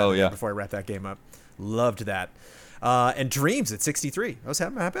a lot of time Oh, in yeah. there before I wrapped that game up. Loved that. And Dreams at 63. I was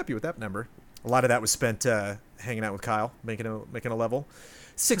happy with that number. A lot of that was spent hanging out with Kyle, making a level.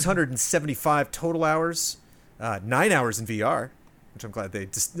 675 total hours. 9 hours in VR, which I'm glad they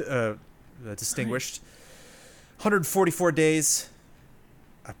distinguished. 144 days.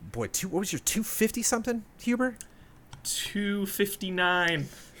 Boy, what was your 250 something, Huber? 259.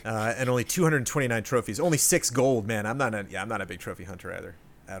 And only 229 trophies. Only 6 gold, man. I'm not a big trophy hunter either,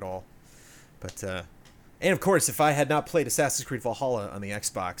 at all. But and of course, if I had not played Assassin's Creed Valhalla on the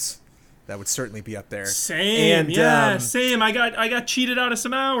Xbox, that would certainly be up there. Same. And, same. I got cheated out of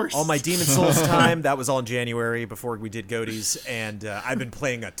some hours. all my Demon Souls time, that was all in January before we did Goaties, and I've been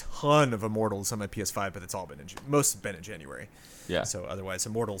playing a ton of Immortals on my PS5, but it's all been most have been in January. Yeah. So otherwise,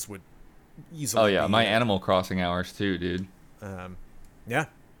 Immortals would easily. Oh yeah, be, my Animal Crossing hours too, dude. Yeah.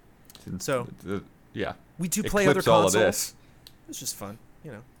 So Yeah. we do play other Eclipse all of consoles. this. It's just fun,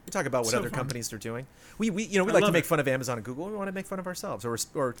 We talk about what So other fun. companies are doing. We like to love make it. fun of Amazon and Google. We want to make fun of ourselves,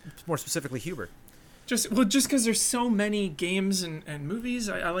 or more specifically Huber. Just because there's so many games and movies,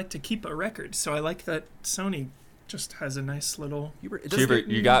 I like to keep a record. So I like that Sony just has a nice little. Hubert,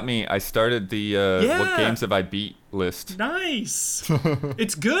 you got me. I started the what games have I beat list. Nice.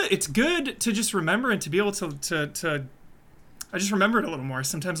 It's good. It's good to just remember and to be able to. I just remember it a little more.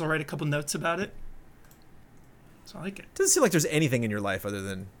 Sometimes I'll write a couple notes about it. So I like it. Doesn't seem like there's anything in your life other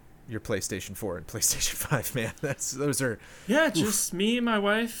than your PlayStation 4 and PlayStation 5, man. Those are. Yeah, just me, my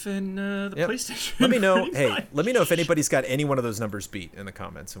wife, and the PlayStation. Let me know. pretty Hey, much. let me know if anybody's got any one of those numbers beat in the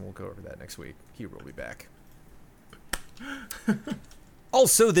comments, and we'll go over that next week. Hubert will be back.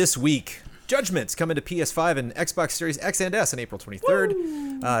 Also this week, Judgment's coming to PS5 and Xbox Series X and S on April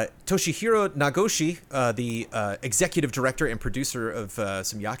 23rd. Toshihiro Nagoshi, the executive director and producer of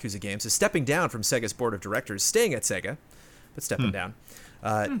some Yakuza games, is stepping down from Sega's board of directors, staying at Sega, but stepping down.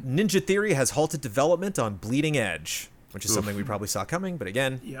 Ninja Theory has halted development on Bleeding Edge, which is something we probably saw coming, but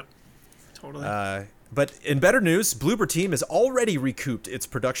again. Yep. Totally. But in better news, Bloober Team has already recouped its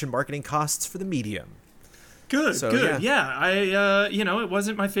production marketing costs for the medium. Good, So, good. yeah. I it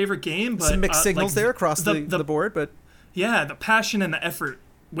wasn't my favorite game, but Some mixed signals like, there across the board, but yeah, the passion and the effort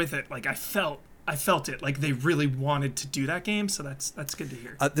with it, like I felt it, like they really wanted to do that game, so that's good to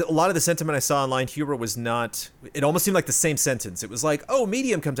hear. a lot of the sentiment I saw online, Hubert, was not. It almost seemed like the same sentence. It was like, "Oh,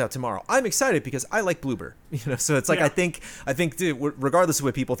 Medium comes out tomorrow. I'm excited because I like Bloober." So it's like Yeah. I think, dude, regardless of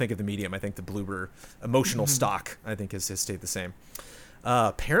what people think of the Medium, I think the Bloober emotional stock, I think, has stayed the same.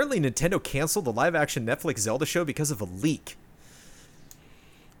 Apparently, Nintendo canceled the live-action Netflix Zelda show because of a leak.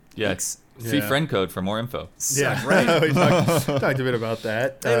 Yeah. Thanks. See friend code for more info. Yeah, right. we talked a bit about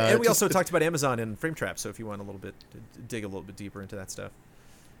that. And we also talked about Amazon and Frame Trap, so if you want a little bit, dig a little bit deeper into that stuff.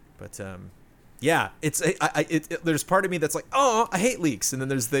 But yeah, it's there's part of me that's like, oh, I hate leaks, and then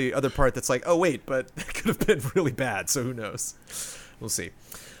there's the other part that's like, oh wait, but it could have been really bad, so who knows? We'll see.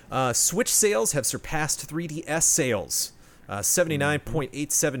 Switch sales have surpassed 3DS sales.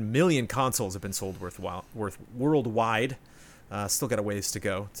 79.87 million consoles have been sold worldwide. Still got a ways to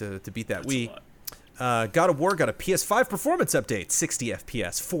go to beat that Wii. God of War got a PS5 performance update, 60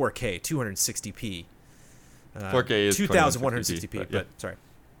 FPS, 4K, 260p. 4K is 2160p, but sorry.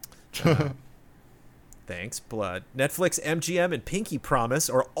 Thanks, Blood. Netflix, MGM, and Pinky Promise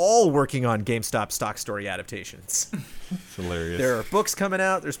are all working on GameStop stock story adaptations. It's hilarious. There are books coming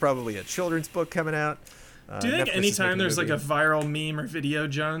out. There's probably a children's book coming out. Do you think Netflix is anytime making there's like a movie. viral meme or video,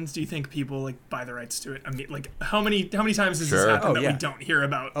 Jones, do you think people like buy the rights to it? I mean, like how many times has this Sure. happened Oh, that yeah. we don't hear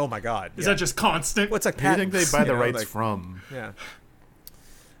about? Oh my God! Is yeah. that just constant? What's like Who do you think they patents, buy the you know, rights like- from? Yeah.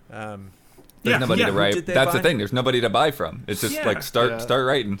 There's nobody to Who write. did they That's the buy? thing. There's nobody to buy from. It's just Yeah. like start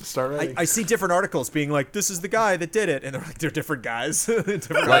writing. Start I, writing. I see different articles being like, "This is the guy that did it," and they're like, "They're different guys." Different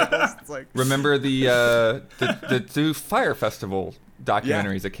Like- articles. It's like, Remember the two Fire Festival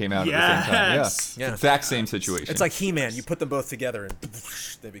documentaries that came out at the same time? Yes. Yeah. Exact same situation. it's like He-Man. You put them both together and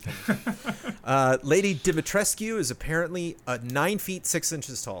they become. Lady Dimitrescu is apparently 9 feet 6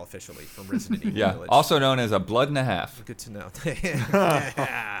 inches tall officially from Resident Evil yeah, Village. also known as a blood and a half. Good to know.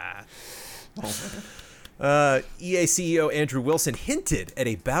 EA CEO Andrew Wilson hinted at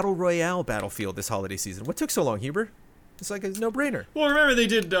a battle royale Battlefield this holiday season. What took so long, Huber? It's like a no-brainer. Well, remember they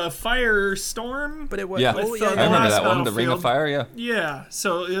did Firestorm? But it was Yeah, With, oh, the I remember last that one, the Ring of Battlefield. Fire. Yeah. Yeah,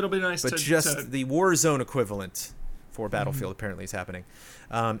 so it'll be nice but to just the Warzone equivalent for Battlefield apparently is happening.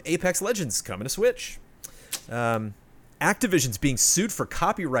 Apex Legends coming to Switch. Activision's being sued for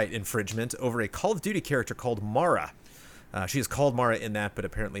copyright infringement over a Call of Duty character called Mara. She is called Mara in that, but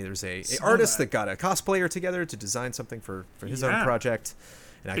apparently there's a artist that got a cosplayer together to design something for his own Yeah. project.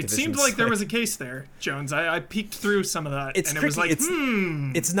 And It seemed Activision's like there was a case there, Jones. I peeked through some of that, It's and it was tricky.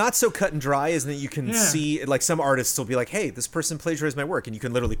 like, It's not so cut and dry, isn't it? You can Yeah. see, like, some artists will be like, hey, this person plagiarized my work, and you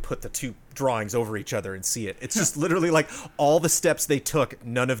can literally put the two drawings over each other and see it. It's just literally like all the steps they took,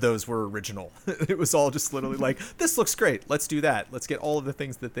 none of those were original. It was all just literally like, this looks great, let's do that. Let's get all of the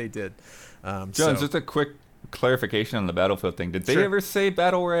things that they did. Jones, so- just a quick clarification on the Battlefield thing. Did they Sure. ever say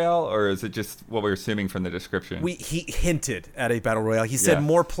Battle Royale, or is it just what we're assuming from the description? he hinted at a battle royale. He said Yeah.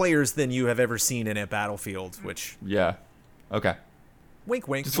 more players than you have ever seen in a Battlefield, which, Yeah. Okay. wink,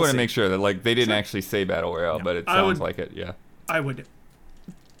 wink. Just we'll want to see. make sure that like they didn't actually say Battle Royale, but it I sounds would- like it. Yeah. I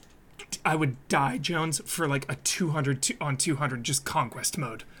would die, Jones, for like a 200 on 200 just conquest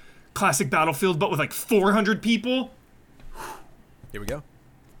mode. Classic Battlefield, but with like 400 people. Here we go.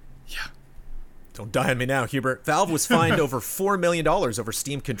 Yeah. Don't die on me now, Hubert. Valve was fined over $4 million over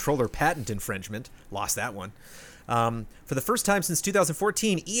Steam controller patent infringement. Lost that one. For the first time since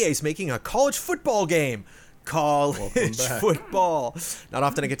 2014, EA's making a college football game. College back. football. Not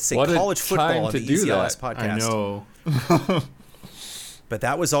often I get to say What a college time football on to the do Easy that. LS podcast. I know. But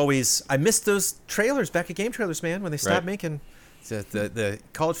that was always, I missed those trailers back at Game Trailers, man, when they stopped Right. making the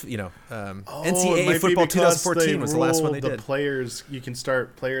college, It NCAA might be football because 2014 was the last one they the did. players,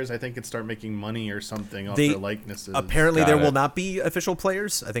 I think, can start making money or something off They- their likenesses. Apparently, Got there it. will not be official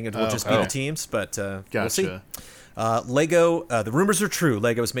players. I think it will just be okay. the teams, but we'll see. Gotcha. Lego, the rumors are true.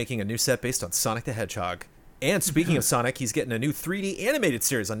 Lego is making a new set based on Sonic the Hedgehog. And speaking of Sonic, he's getting a new 3D animated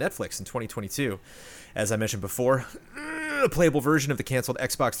series on Netflix in 2022. As I mentioned before, a playable version of the canceled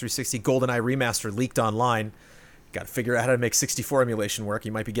Xbox 360 GoldenEye remaster leaked online. Got to figure out how to make 64 emulation work.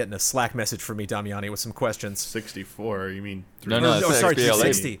 You might be getting a Slack message from me, Damiani, with some questions. 64. You mean No, no, it's sorry, XBLA.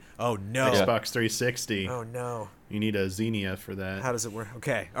 360. Oh, no. Yeah. Xbox 360? Oh, no. You need a Xenia for that. How does it work?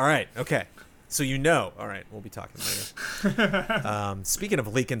 Okay. All right. Okay. So you know. All right. We'll be talking later. Speaking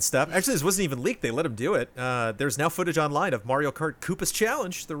of leaking stuff, actually, this wasn't even leaked. They let him do it. There's now footage online of Mario Kart Koopa's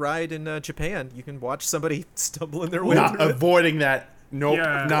Challenge, the ride in Japan. You can watch somebody stumbling their way Not through it. avoiding that. Nope,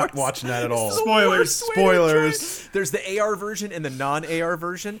 Yeah. not watching that at all. Spoilers. Spoilers. There's the AR version and the non-AR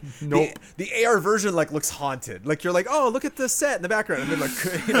version. Nope. The AR version looks haunted. Like you're like, oh, look at the set in the background, and then like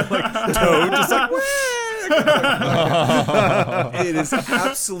Toad just like. It is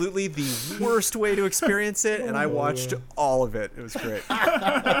absolutely the worst way to experience it, and I watched all of it. It was great.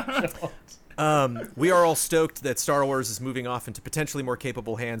 We are all stoked that Star Wars is moving off into potentially more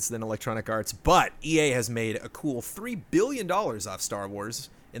capable hands than Electronic Arts, but EA has made a cool $3 billion off Star Wars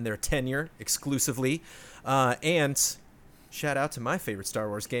in their tenure exclusively. And shout out to my favorite Star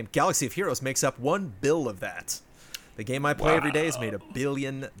Wars game, Galaxy of Heroes makes up $1 billion of that. The game I play every day has made $1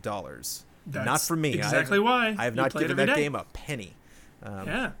 billion. Not That's for me. exactly why I have you not play it given every that day. game a penny.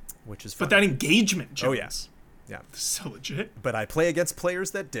 Yeah. Which is fun. But that engagement, Jones. Oh, yeah. Yeah. So legit. But I play against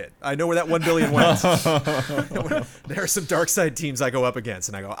players that did. I know where that 1 billion went. There are some dark side teams I go up against,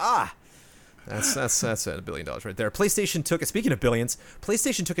 and I go, that's $1 billion right there. PlayStation took, speaking of billions,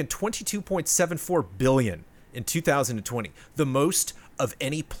 PlayStation took in $22.74 billion in 2020, the most of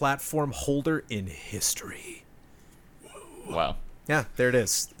any platform holder in history. Wow. Yeah, there it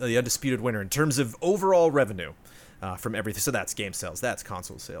is, the undisputed winner in terms of overall revenue from everything. So that's game sales, that's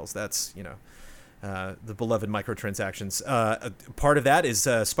console sales, that's the beloved microtransactions. Part of that is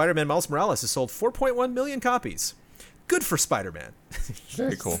Spider-Man Miles Morales has sold 4.1 million copies. Good for Spider-Man.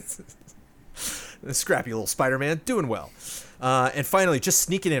 Very cool. The scrappy little Spider-Man, doing well. And finally, just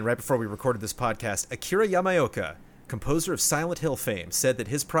sneaking in right before we recorded this podcast, Akira Yamaoka, composer of Silent Hill fame, said that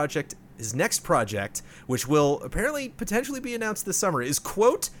his next project, which will apparently potentially be announced this summer, is,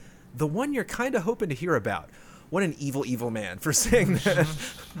 quote, the one you're kind of hoping to hear about. What an evil, evil man for saying that.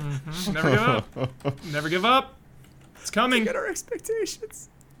 Never give up. Never give up. It's coming. Get our expectations.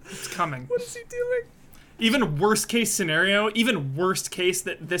 It's coming. What is he doing? Even worst case scenario, even worst case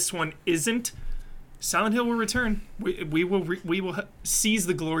that this one isn't, Silent Hill will return. We will seize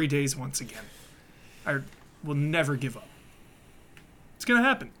the glory days once again. I will never give up. It's gonna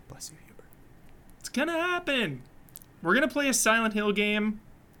happen. Bless you, Hubert. It's gonna happen. We're gonna play a Silent Hill game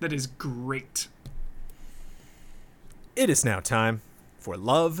that is great. It is now time for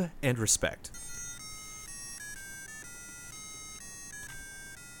Love and Respect.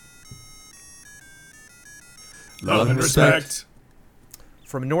 Love and respect.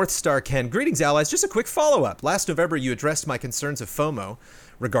 From North Star Ken, greetings allies, just a quick follow-up. Last November you addressed my concerns of FOMO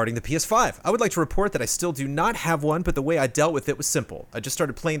regarding the PS5. I would like to report that I still do not have one, but the way I dealt with it was simple. I just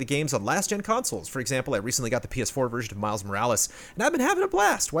started playing the games on last-gen consoles. For example, I recently got the PS4 version of Miles Morales, and I've been having a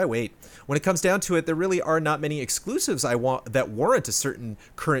blast. Why wait? When it comes down to it, there really are not many exclusives I want that warrant a certain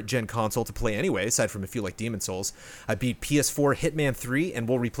current-gen console to play anyway, aside from a few like Demon's Souls. I beat PS4 Hitman 3, and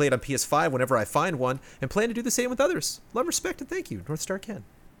will replay it on PS5 whenever I find one, and plan to do the same with others. Love, respect, and thank you, North Star Ken.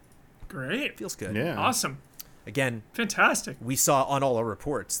 Great. Feels good. Yeah. Awesome. Again, Fantastic. we saw on all our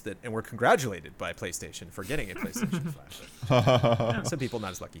reports that, and we're congratulated by PlayStation for getting a PlayStation 5. Some people not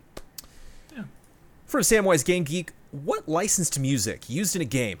as lucky. Yeah. From Samwise Game Geek, what licensed music used in a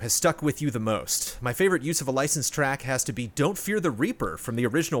game has stuck with you the most? My favorite use of a licensed track has to be Don't Fear the Reaper from the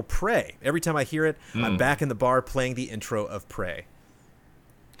original Prey. Every time I hear it, I'm back in the bar playing the intro of Prey.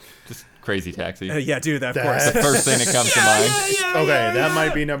 Just Crazy Taxi. Yeah, dude, of That's- course. First thing that comes to mind. Okay, that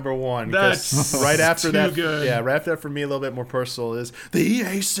might be number one. 'cause That's right after too that. good. Yeah, right after that for me, a little bit more personal is the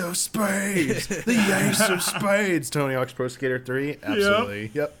Ace of Spades. The Ace of Spades. Tony Hawk's Pro Skater 3.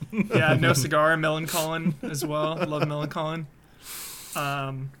 Absolutely. Yep. Yeah, No Cigar, Melancholy as well. Love Melancholy.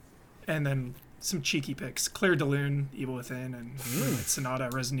 And then some cheeky picks. Claire de Lune, Evil Within, and Sonata,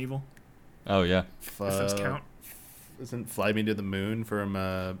 Resident Evil. Oh, yeah. If those count. Isn't Fly Me to the Moon from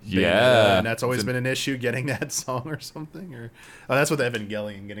Yeah. Bayonetta, and that's always It's a- been an issue getting that song or something? Or that's with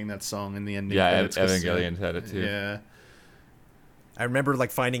Evangelion getting that song in the ending. Yeah, credits 'cause, Evangelion's had it too. Yeah. I remember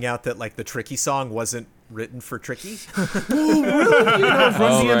like finding out that like the Tricky song wasn't written for Tricky. Run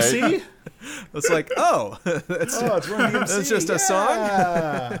DMC? right. It's like, oh, that's, Oh, it's Run DMC. that's just a yeah.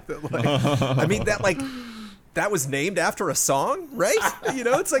 song. Like, I mean that was named after a song, right? You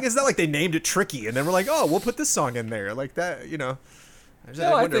know, it's like it's not like they named it Tricky and then we're like, oh, we'll put this song in there like that. You know, No,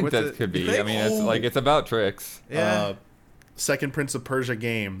 I wonder think what that could you be. I think? mean, it's like it's about tricks. Yeah. Second Prince of Persia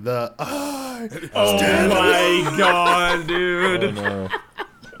game. The Oh my god, dude. Oh, no.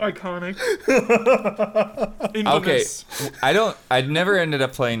 Iconic. Okay, Infamous. I never ended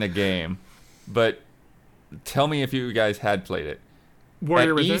up playing the game, but tell me if you guys had played it. Warrior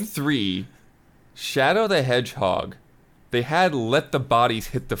At Within. E3, Shadow the Hedgehog, they had Let the Bodies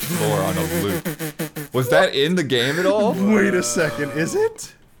Hit the Floor on a loop. Was that in the game at all? Wait a second, is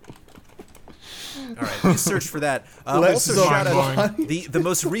it? All right, let me search for that. Let's Also, go shout out mind-blowing. the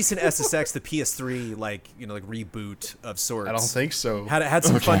most recent SSX, the PS3, like reboot of sorts. I don't think so. Had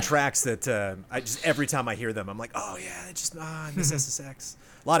some fun tracks that I just every time I hear them, I'm like, oh yeah, I miss SSX.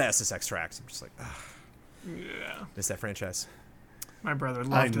 A lot of SSX tracks. I'm just like, Yeah. miss that franchise. My brother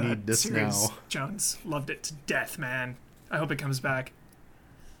loved that need this series. now. Jones loved it to death, man. I hope it comes back.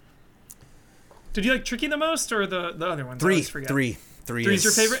 Did you like Tricky the most or the other ones? I always forget. Three Three's is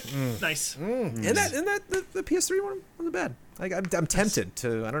your favorite? Nice. And that the PS3 one wasn't bad. Like I'm tempted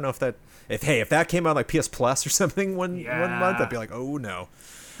to. I don't know if that came out like PS Plus or something one month, I'd be like, oh no,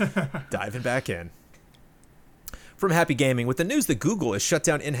 diving back in. From Happy Gaming, with the news that Google has shut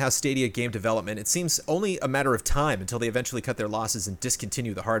down in-house Stadia game development, it seems only a matter of time until they eventually cut their losses and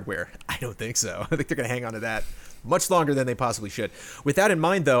discontinue the hardware. I don't think so. I think they're going to hang on to that much longer than they possibly should. With that in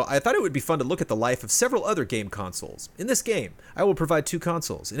mind, though, I thought it would be fun to look at the life of several other game consoles. In this game, I will provide 2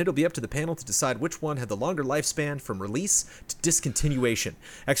 consoles, and it'll be up to the panel to decide which one had the longer lifespan from release to discontinuation.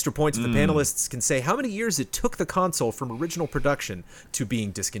 Extra points if the panelists can say how many years it took the console from original production to being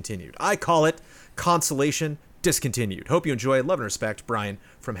discontinued. I call it consolation discontinued. Hope you enjoy. Love and respect, Brian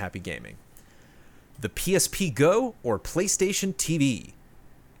from Happy Gaming. The PSP Go or PlayStation TV?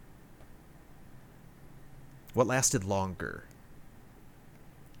 What lasted longer?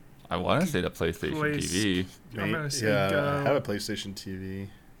 I want to say the PlayStation TV. I'm gonna say yeah, go. I have a PlayStation TV.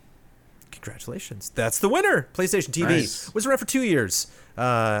 Congratulations. That's the winner. PlayStation TV Nice. was around for 2 years,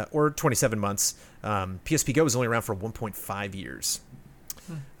 or 27 months. PSP Go was only around for 1.5 years.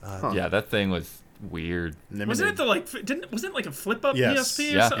 Yeah, that thing was weird. Wasn't it the wasn't it like a flip up Yes.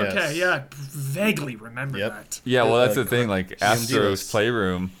 PSP or Yeah. something? Yes. Okay, yeah, I vaguely remember Yep. that. Yeah, well, that's Uh, the thing. Like CMD Astro's list.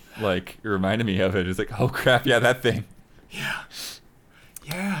 Playroom, like it reminded me of it. It's like, oh crap, yeah, that thing. Yeah.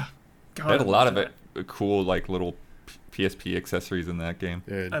 God, They had a I lot of loved it, cool like little PSP accessories in that game.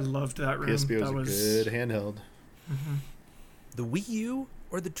 Dude, I loved that room. PSP was that a good handheld. The Wii U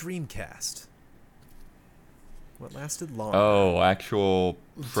or the Dreamcast? What lasted longer? Oh, actual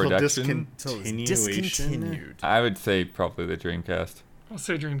production. Until it was Discontinuation. discontinued. I would say probably the Dreamcast. I'll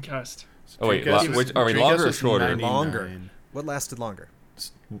say Dreamcast. Oh wait, Dreamcast was- which are we Dreamcast longer or was shorter? 99. Longer. What lasted longer?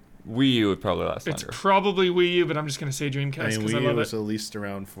 Wii U would probably last It's longer. probably Wii U, but I'm just gonna say I Dreamcast mean, because I Wii U love was it. at least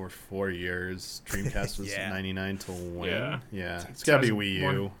around for 4 years. Dreamcast was Yeah. 99 till when? Yeah. Yeah, it's gotta be Wii U.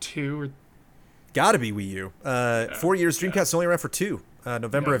 1, 2, or Gotta be Wii U. 4 years. Dreamcast only around for 2.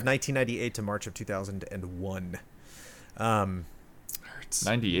 November Yeah. of 1998 to March of 2001. hurts.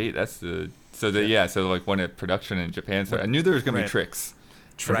 98. That's the so like when it production in Japan. So I knew there was gonna Right. be tricks.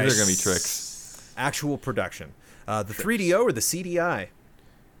 I knew there were gonna be tricks. Actual production. The 3DO or the CDI?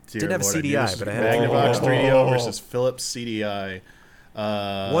 Dear Didn't have a Lord, I knew CDI, this but was I had a Magnavox 3DO. 3DO versus Philips CDI.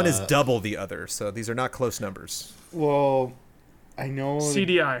 One is double the other, so these are not close numbers. Well, I know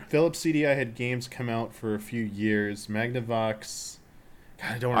CDI. Philips CDI had games come out for a few years. Magnavox,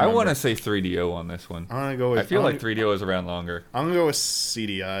 God, I don't I remember. want to say 3DO on this one. I'm gonna go with. I feel I'm like gonna- 3DO is around longer. I'm gonna go with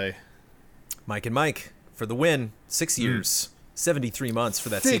CDI. Mike and Mike for the win. 6 years. 73 months for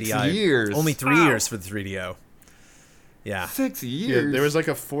that 6 CDI. years. Only 3 Wow. years for the 3DO. Yeah. 6 Yeah, years. there was like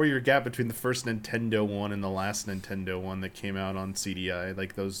a 4-year gap between the first Nintendo one and the last Nintendo one that came out on CDI,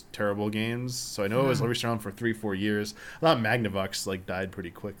 like those terrible games. So I know it was always around for 3-4 years. I thought Magnavox like died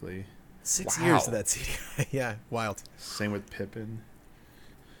pretty quickly. 6 Wow. years for that CDI. Yeah, wild. Same with Pippin.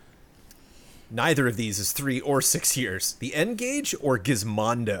 Neither of these is 3 or 6 years. The N-Gage or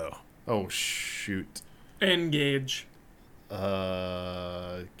Gizmondo? Oh shoot. Engage.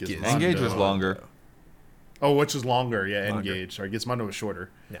 Gizmondo. Engage was longer. Oh, which is longer? Yeah, Longer. Engage. Sorry, Gizmondo was shorter.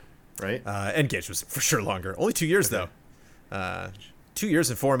 Yeah. Right? N-Gage was for sure longer. Only 2 years, though. 2 years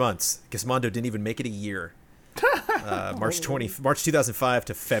and 4 months. Gizmondo didn't even make it a year. March 2005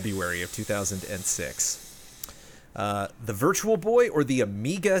 to February of 2006. The Virtual Boy or the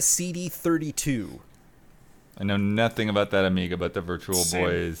Amiga CD32? I know nothing about that Amiga, but the Virtual Same.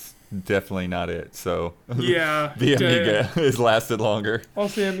 Boy is definitely not it. So Yeah. the Amiga has lasted longer.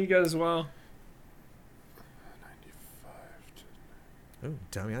 Also the Amiga as well. Ooh,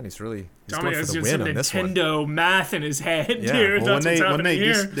 Damiani's really he's Tommy going for has the doing win some on this one. Nintendo math in his head, Yeah. dude. Well, That's what's happening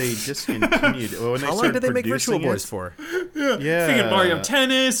here. they discontinued. Well, when How long started did they make Virtual producing Boys it- for? Yeah. Thinking Mario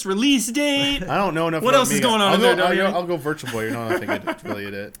Tennis, release date. I don't know enough. What about else is Amiga. going on I'll in go, there, Damiani? I'll go Virtual Boy. No, I think it's really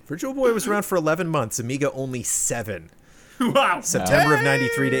it. Virtual Boy was around for 11 months. Amiga only 7. Wow. September of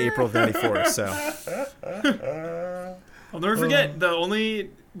 93 to April of 94. So I'll never forget, the only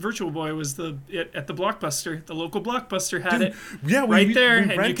Virtual Boy was at the Blockbuster. The local Blockbuster had it Yeah, right there, we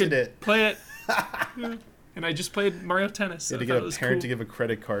and you rented could it. play it. Yeah. And I just played Mario Tennis. So You had to I thought get it a was parent cool. to give a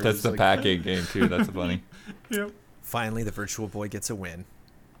credit card. That's It's the like- pack-8 game too. That's funny. Yep. finally, the Virtual Boy gets a win.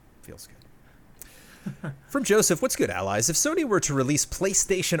 Feels good. From Joseph, what's good, allies? If Sony were to release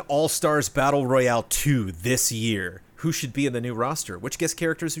PlayStation All-Stars Battle Royale 2 this year, who should be in the new roster? Which guest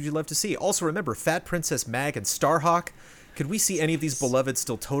characters would you love to see? Also, remember, Fat Princess Mag and Starhawk. Could we see any of these beloved,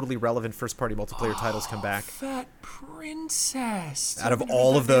 still totally relevant first-party multiplayer titles come back? Fat Princess. Out of Haven't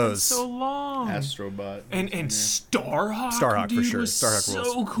all heard of that name in those. so long. Astrobot. and Starhawk. Starhawk, for dude, sure. was Starhawk so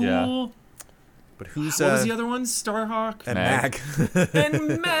rules. cool. Yeah. But who's What was the other one? Starhawk and Mag. Mag?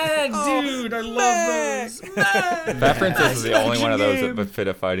 and Mag, dude. I love those. Mag. Fat Princess is the only one of those Game. that would fit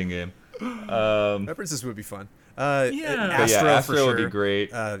a fighting game. Fat Princess would be fun. Yeah. But Astro, yeah, for Astro would sure. be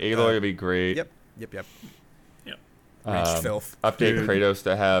great. Uh, Aloy would be great. Yep. Yep. Raged Filth. Update Dude. Kratos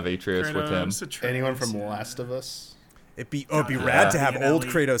to have Atreus with him. Kratos, Atreus, Anyone from yeah. Last of Us? It'd be rad Yeah. to have Yeah. old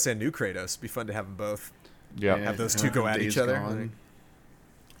Kratos and new Kratos. Be fun to have them both. Yeah. Have those two go at Days each other. Gone.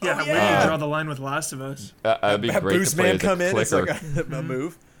 Yeah, where do yeah. you draw the line with Last of Us? That'd be Have great Booze to play Man as a come in. It's clicker. like a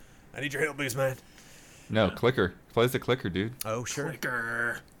move. I need your help, Booze Man. No, clicker. Plays the clicker, dude. Oh, sure.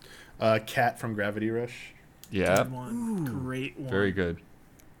 Clicker. Cat from Gravity Rush. Yeah. Good one. Great one. Very good.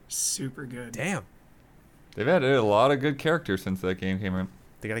 Super good. Damn. They've added a lot of good characters since that game came out.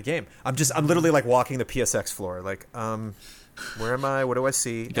 They got a game. I'm literally like walking the PSX floor. Like, where am I? What do I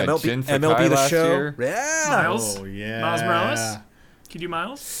see? got Jin Sakai MLB the last show. year. Yeah. Miles? Oh yeah. Miles Morales? Can you do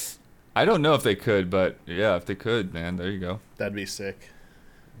Miles? I don't know if they could, but yeah, if they could, man, there you go. That'd be sick.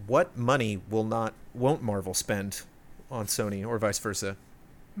 What money won't Marvel spend on Sony or vice versa?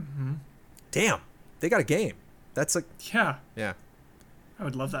 Mm-hmm. Damn. They got a game. That's like, Yeah, yeah. I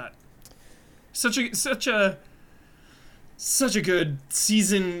would love that. Such a good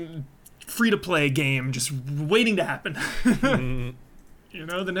season free to play game just waiting to happen. You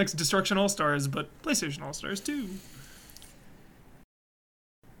know, the next Destruction All Stars, but PlayStation All Stars too.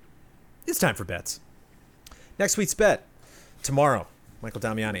 It's time for bets. Next week's bet. Tomorrow, Michael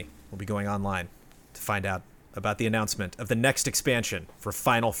Damiani will be going online to find out about the announcement of the next expansion for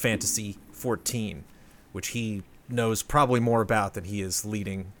Final Fantasy XIV, which he knows probably more about than he is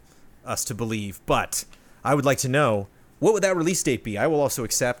leading us to believe. But I would like to know, what would that release date be? I will also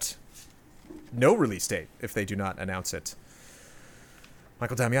accept no release date if they do not announce it.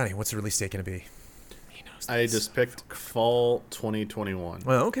 Michael Damiani, what's the release date going to be? He knows I this. just picked fall 2021.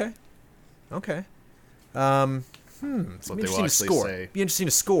 Well, okay. Okay. It's what be they will interesting to actually score. say. Be interesting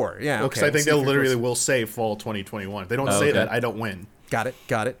to score. Yeah. Well, Okay. because I think see if they it literally goes- will say fall 2021. If they don't Oh, say okay. that, I don't win. Got it.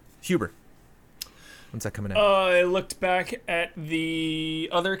 Got it. Huber. When's that coming out? I looked back at the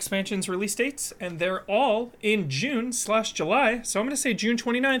other expansions release dates, and they're all in June/July. So I'm going to say June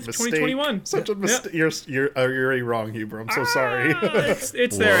 29th, Mistake. 2021. Such a mistake. You're already wrong, Huber. I'm so sorry.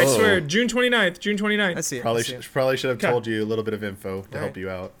 It's there, I Whoa. swear. June 29th. June 29th. I see it. probably I see it. probably should have Okay. told you a little bit of info to help Alright. you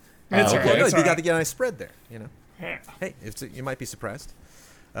out. It's Well, alright, no, it's you got alright. to get a nice spread there. You know. Yeah. Hey, you might be surprised.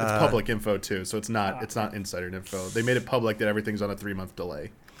 It's public info too, so it's not insider info. They made it public that everything's on a 3-month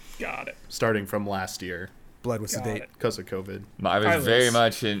delay, Got it. starting from last year Blood, what's the Got date? it. because of COVID. I was I very was-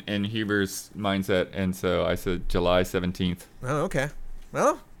 much in Huber's mindset, and so I said July 17th. Oh, okay.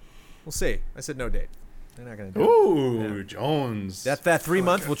 Well, we'll see. I said no date. They're not going to do it. Ooh, Jones. That 3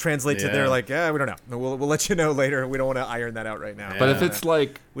 month will translate to Yeah. they're like, we don't know. We'll let you know later. We don't want to iron that out right now. But if Yeah. it's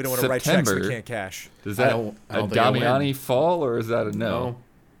like We don't want to write checks September, we can't cash. does I that don't a think it'll win. Damiani fall or is that a no? No.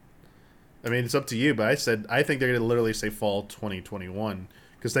 I mean, it's up to you, but I think they're going to literally say fall 2021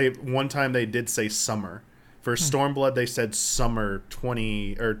 because one time they did say summer. For Stormblood, they said summer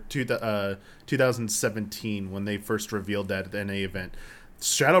 2017 when they first revealed that at the NA event.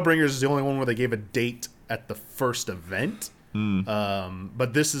 Shadowbringers is the only one where they gave a date at the first event.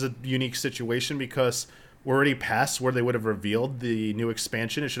 But this is a unique situation because we're already past where they would have revealed the new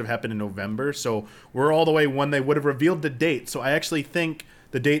expansion. It should have happened in November. So we're all the way when they would have revealed the date. So I actually think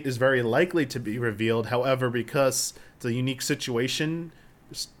the date is very likely to be revealed. However, because it's a unique situation,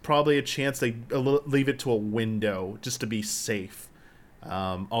 there's probably a chance they leave it to a window just to be safe.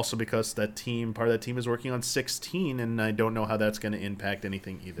 Also because part of that team is working on 16, and I don't know how that's going to impact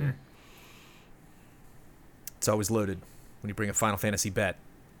anything either. It's always loaded when you bring a Final Fantasy bet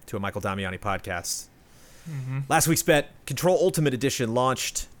to a Michael Damiani podcast. Last week's bet, Control Ultimate Edition,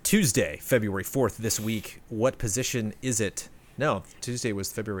 launched Tuesday, February 4th this week. What position is it? No, Tuesday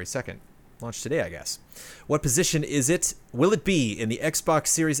was February 2nd. Launched today, I guess. What position is it? Will it be in the Xbox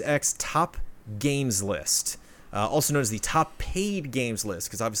Series X top games list? Also known as the top paid games list,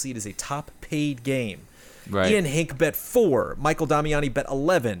 because obviously it is a top paid game. Right. Ian Hink bet 4, Michael Damiani bet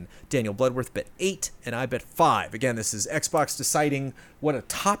 11, Daniel Bloodworth bet 8, and I bet 5. Again, this is Xbox deciding what a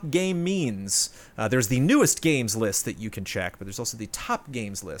top game means. There's the newest games list that you can check, but there's also the top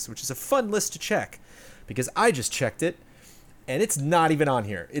games list, which is a fun list to check, because I just checked it, and it's not even on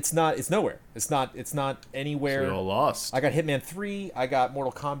here. It's nowhere. It's not anywhere. So you're all lost. I got Hitman 3, I got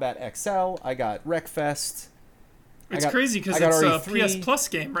Mortal Kombat XL, I got Wreckfest. It's crazy because it's a PS Plus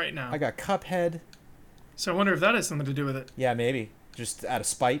game right now. I got Cuphead. So I wonder if that has something to do with it. Yeah, maybe. Just out of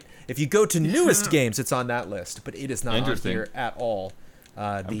spite. If you go to newest games, it's on that list, but it is not on here at all.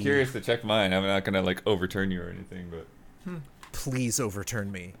 I'm curious to check mine. I'm not going to overturn you or anything, but... Please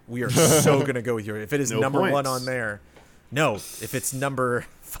overturn me. We are so going to go with your... If it is number points. 1 on there... No, if it's number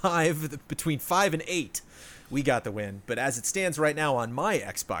 5, between 5 and 8, we got the win. But as it stands right now on my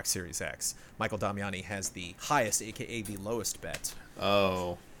Xbox Series X, Michael Damiani has the highest, a.k.a. the lowest bet.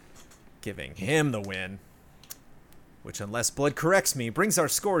 Oh. Giving him the win. Which, unless Blood corrects me, brings our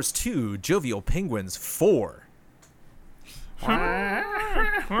scores to Jovial Penguins 4.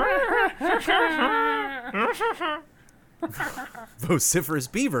 Vociferous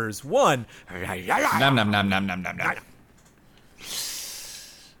Beavers 1. Nom nom nom nom nom nom nom.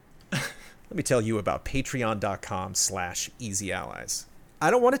 Let me tell you about patreon.com/easyallies. I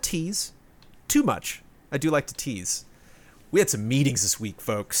don't want to tease too much. I do like to tease. We had some meetings this week,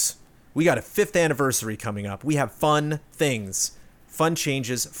 folks. We got a 5th anniversary coming up. We have fun things, fun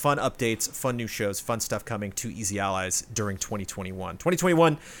changes, fun updates, fun new shows, fun stuff coming to Easy Allies during 2021.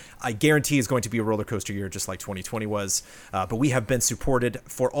 2021, I guarantee, is going to be a roller coaster year just like 2020 was. But we have been supported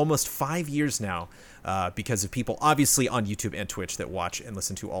for almost 5 years now because of people obviously on YouTube and Twitch that watch and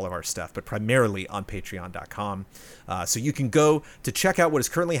listen to all of our stuff, but primarily on patreon.com. So you can go to check out what is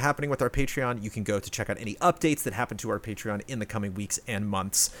currently happening with our Patreon. You can go to check out any updates that happen to our Patreon in the coming weeks and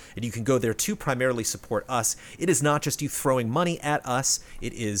months. And you can go there to primarily support us. It is not just you throwing money at us.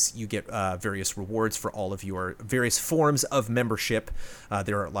 It is you get various rewards for all of your various forms of membership.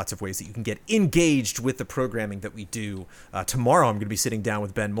 There are lots of ways that you can get engaged with the programming that we do. Tomorrow I'm going to be sitting down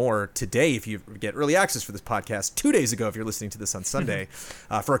with Ben Moore. Today, if you get early access for this podcast, 2 days ago if you're listening to this on Sunday,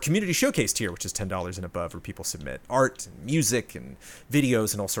 for our community showcase tier, which is $10 and above, where people submit art and music and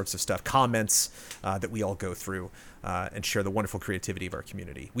videos and all sorts of stuff, comments that we all go through and share the wonderful creativity of our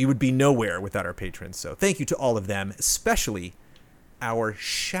community. We would be nowhere without our patrons, so thank you to all of them, especially our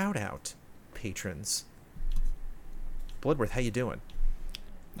shout-out patrons. Bloodworth, how you doing?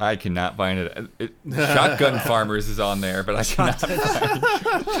 I cannot find it. Shotgun Farmers is on there, but I cannot find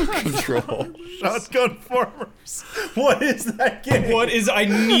Control. Shotgun Farmers. What is that game? What is... I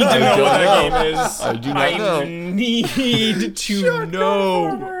need to know what that game is. I do not know. I need to know.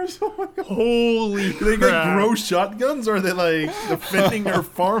 Farmers. Oh my God. Holy Do they crap. grow shotguns, or are they defending their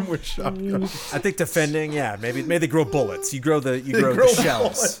farm with shotguns? I think defending, yeah, maybe they grow bullets. You grow the grow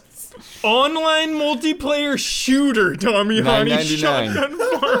shells. bullets. Online multiplayer shooter, Damiani $9.99. Shotgun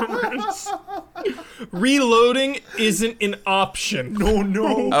Farmers. Reloading isn't an option.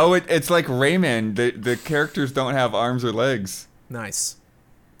 No. Oh, it's like Rayman. The characters don't have arms or legs. Nice.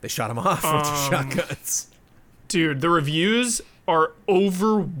 They shot him off with the shotguns. Dude, the reviews are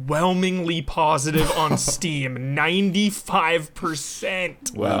overwhelmingly positive on Steam.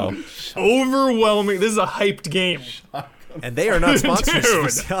 95%. Wow. Overwhelming. This is a hyped game. And they are not sponsors Dude. for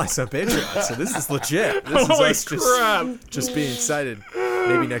Sally's on Patreon, so this is legit. This is Holy us crap. just being excited.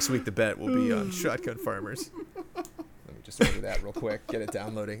 Maybe next week the bet will be on Shotgun Farmers. Let me just order that real quick. Get it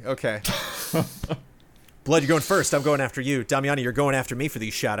downloading. Okay. Blood, you're going first. I'm going after you. Damiani, you're going after me for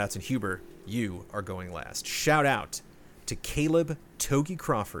these shout-outs. And Huber, you are going last. Shout out to Caleb Togi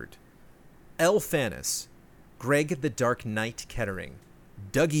Crawford, L. Fanis, Greg the Dark Knight Kettering,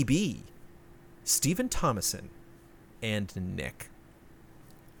 Dougie B, Stephen Thomason, and Nick.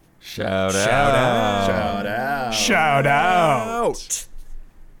 Shout out. Shout out. Shout out.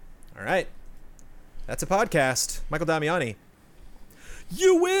 All right. That's a podcast. Michael Damiani.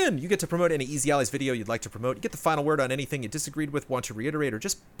 you win! You get to promote any Easy Allies video you'd like to promote. You get the final word on anything you disagreed with, want to reiterate, or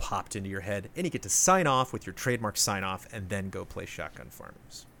just popped into your head. And you get to sign off with your trademark sign off and then go play Shotgun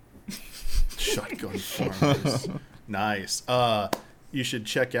Farmers. Shotgun Farmers. Nice. You should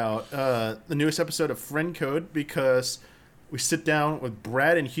check out the newest episode of Friend Code because we sit down with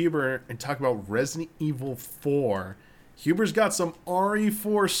Brad and Huber and talk about Resident Evil 4. Huber's got some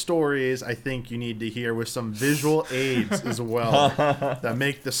RE4 stories I think you need to hear with some visual aids as well that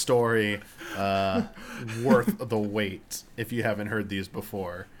make the story worth the wait if you haven't heard these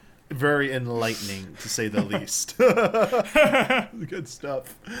before. Very enlightening, to say the least. Good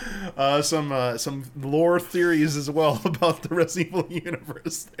stuff. Some lore theories as well about the Resident Evil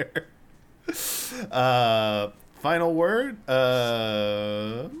universe there. Final word?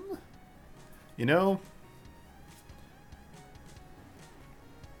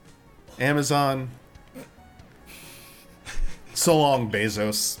 Amazon. So long,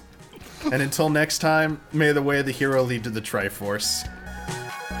 Bezos. And until next time, may the way of the hero lead to the Triforce.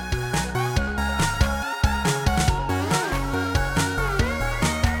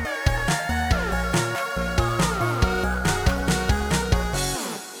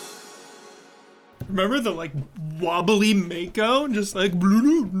 Remember the like wobbly Mako? Just like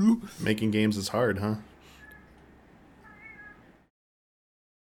blue. Making games is hard, huh?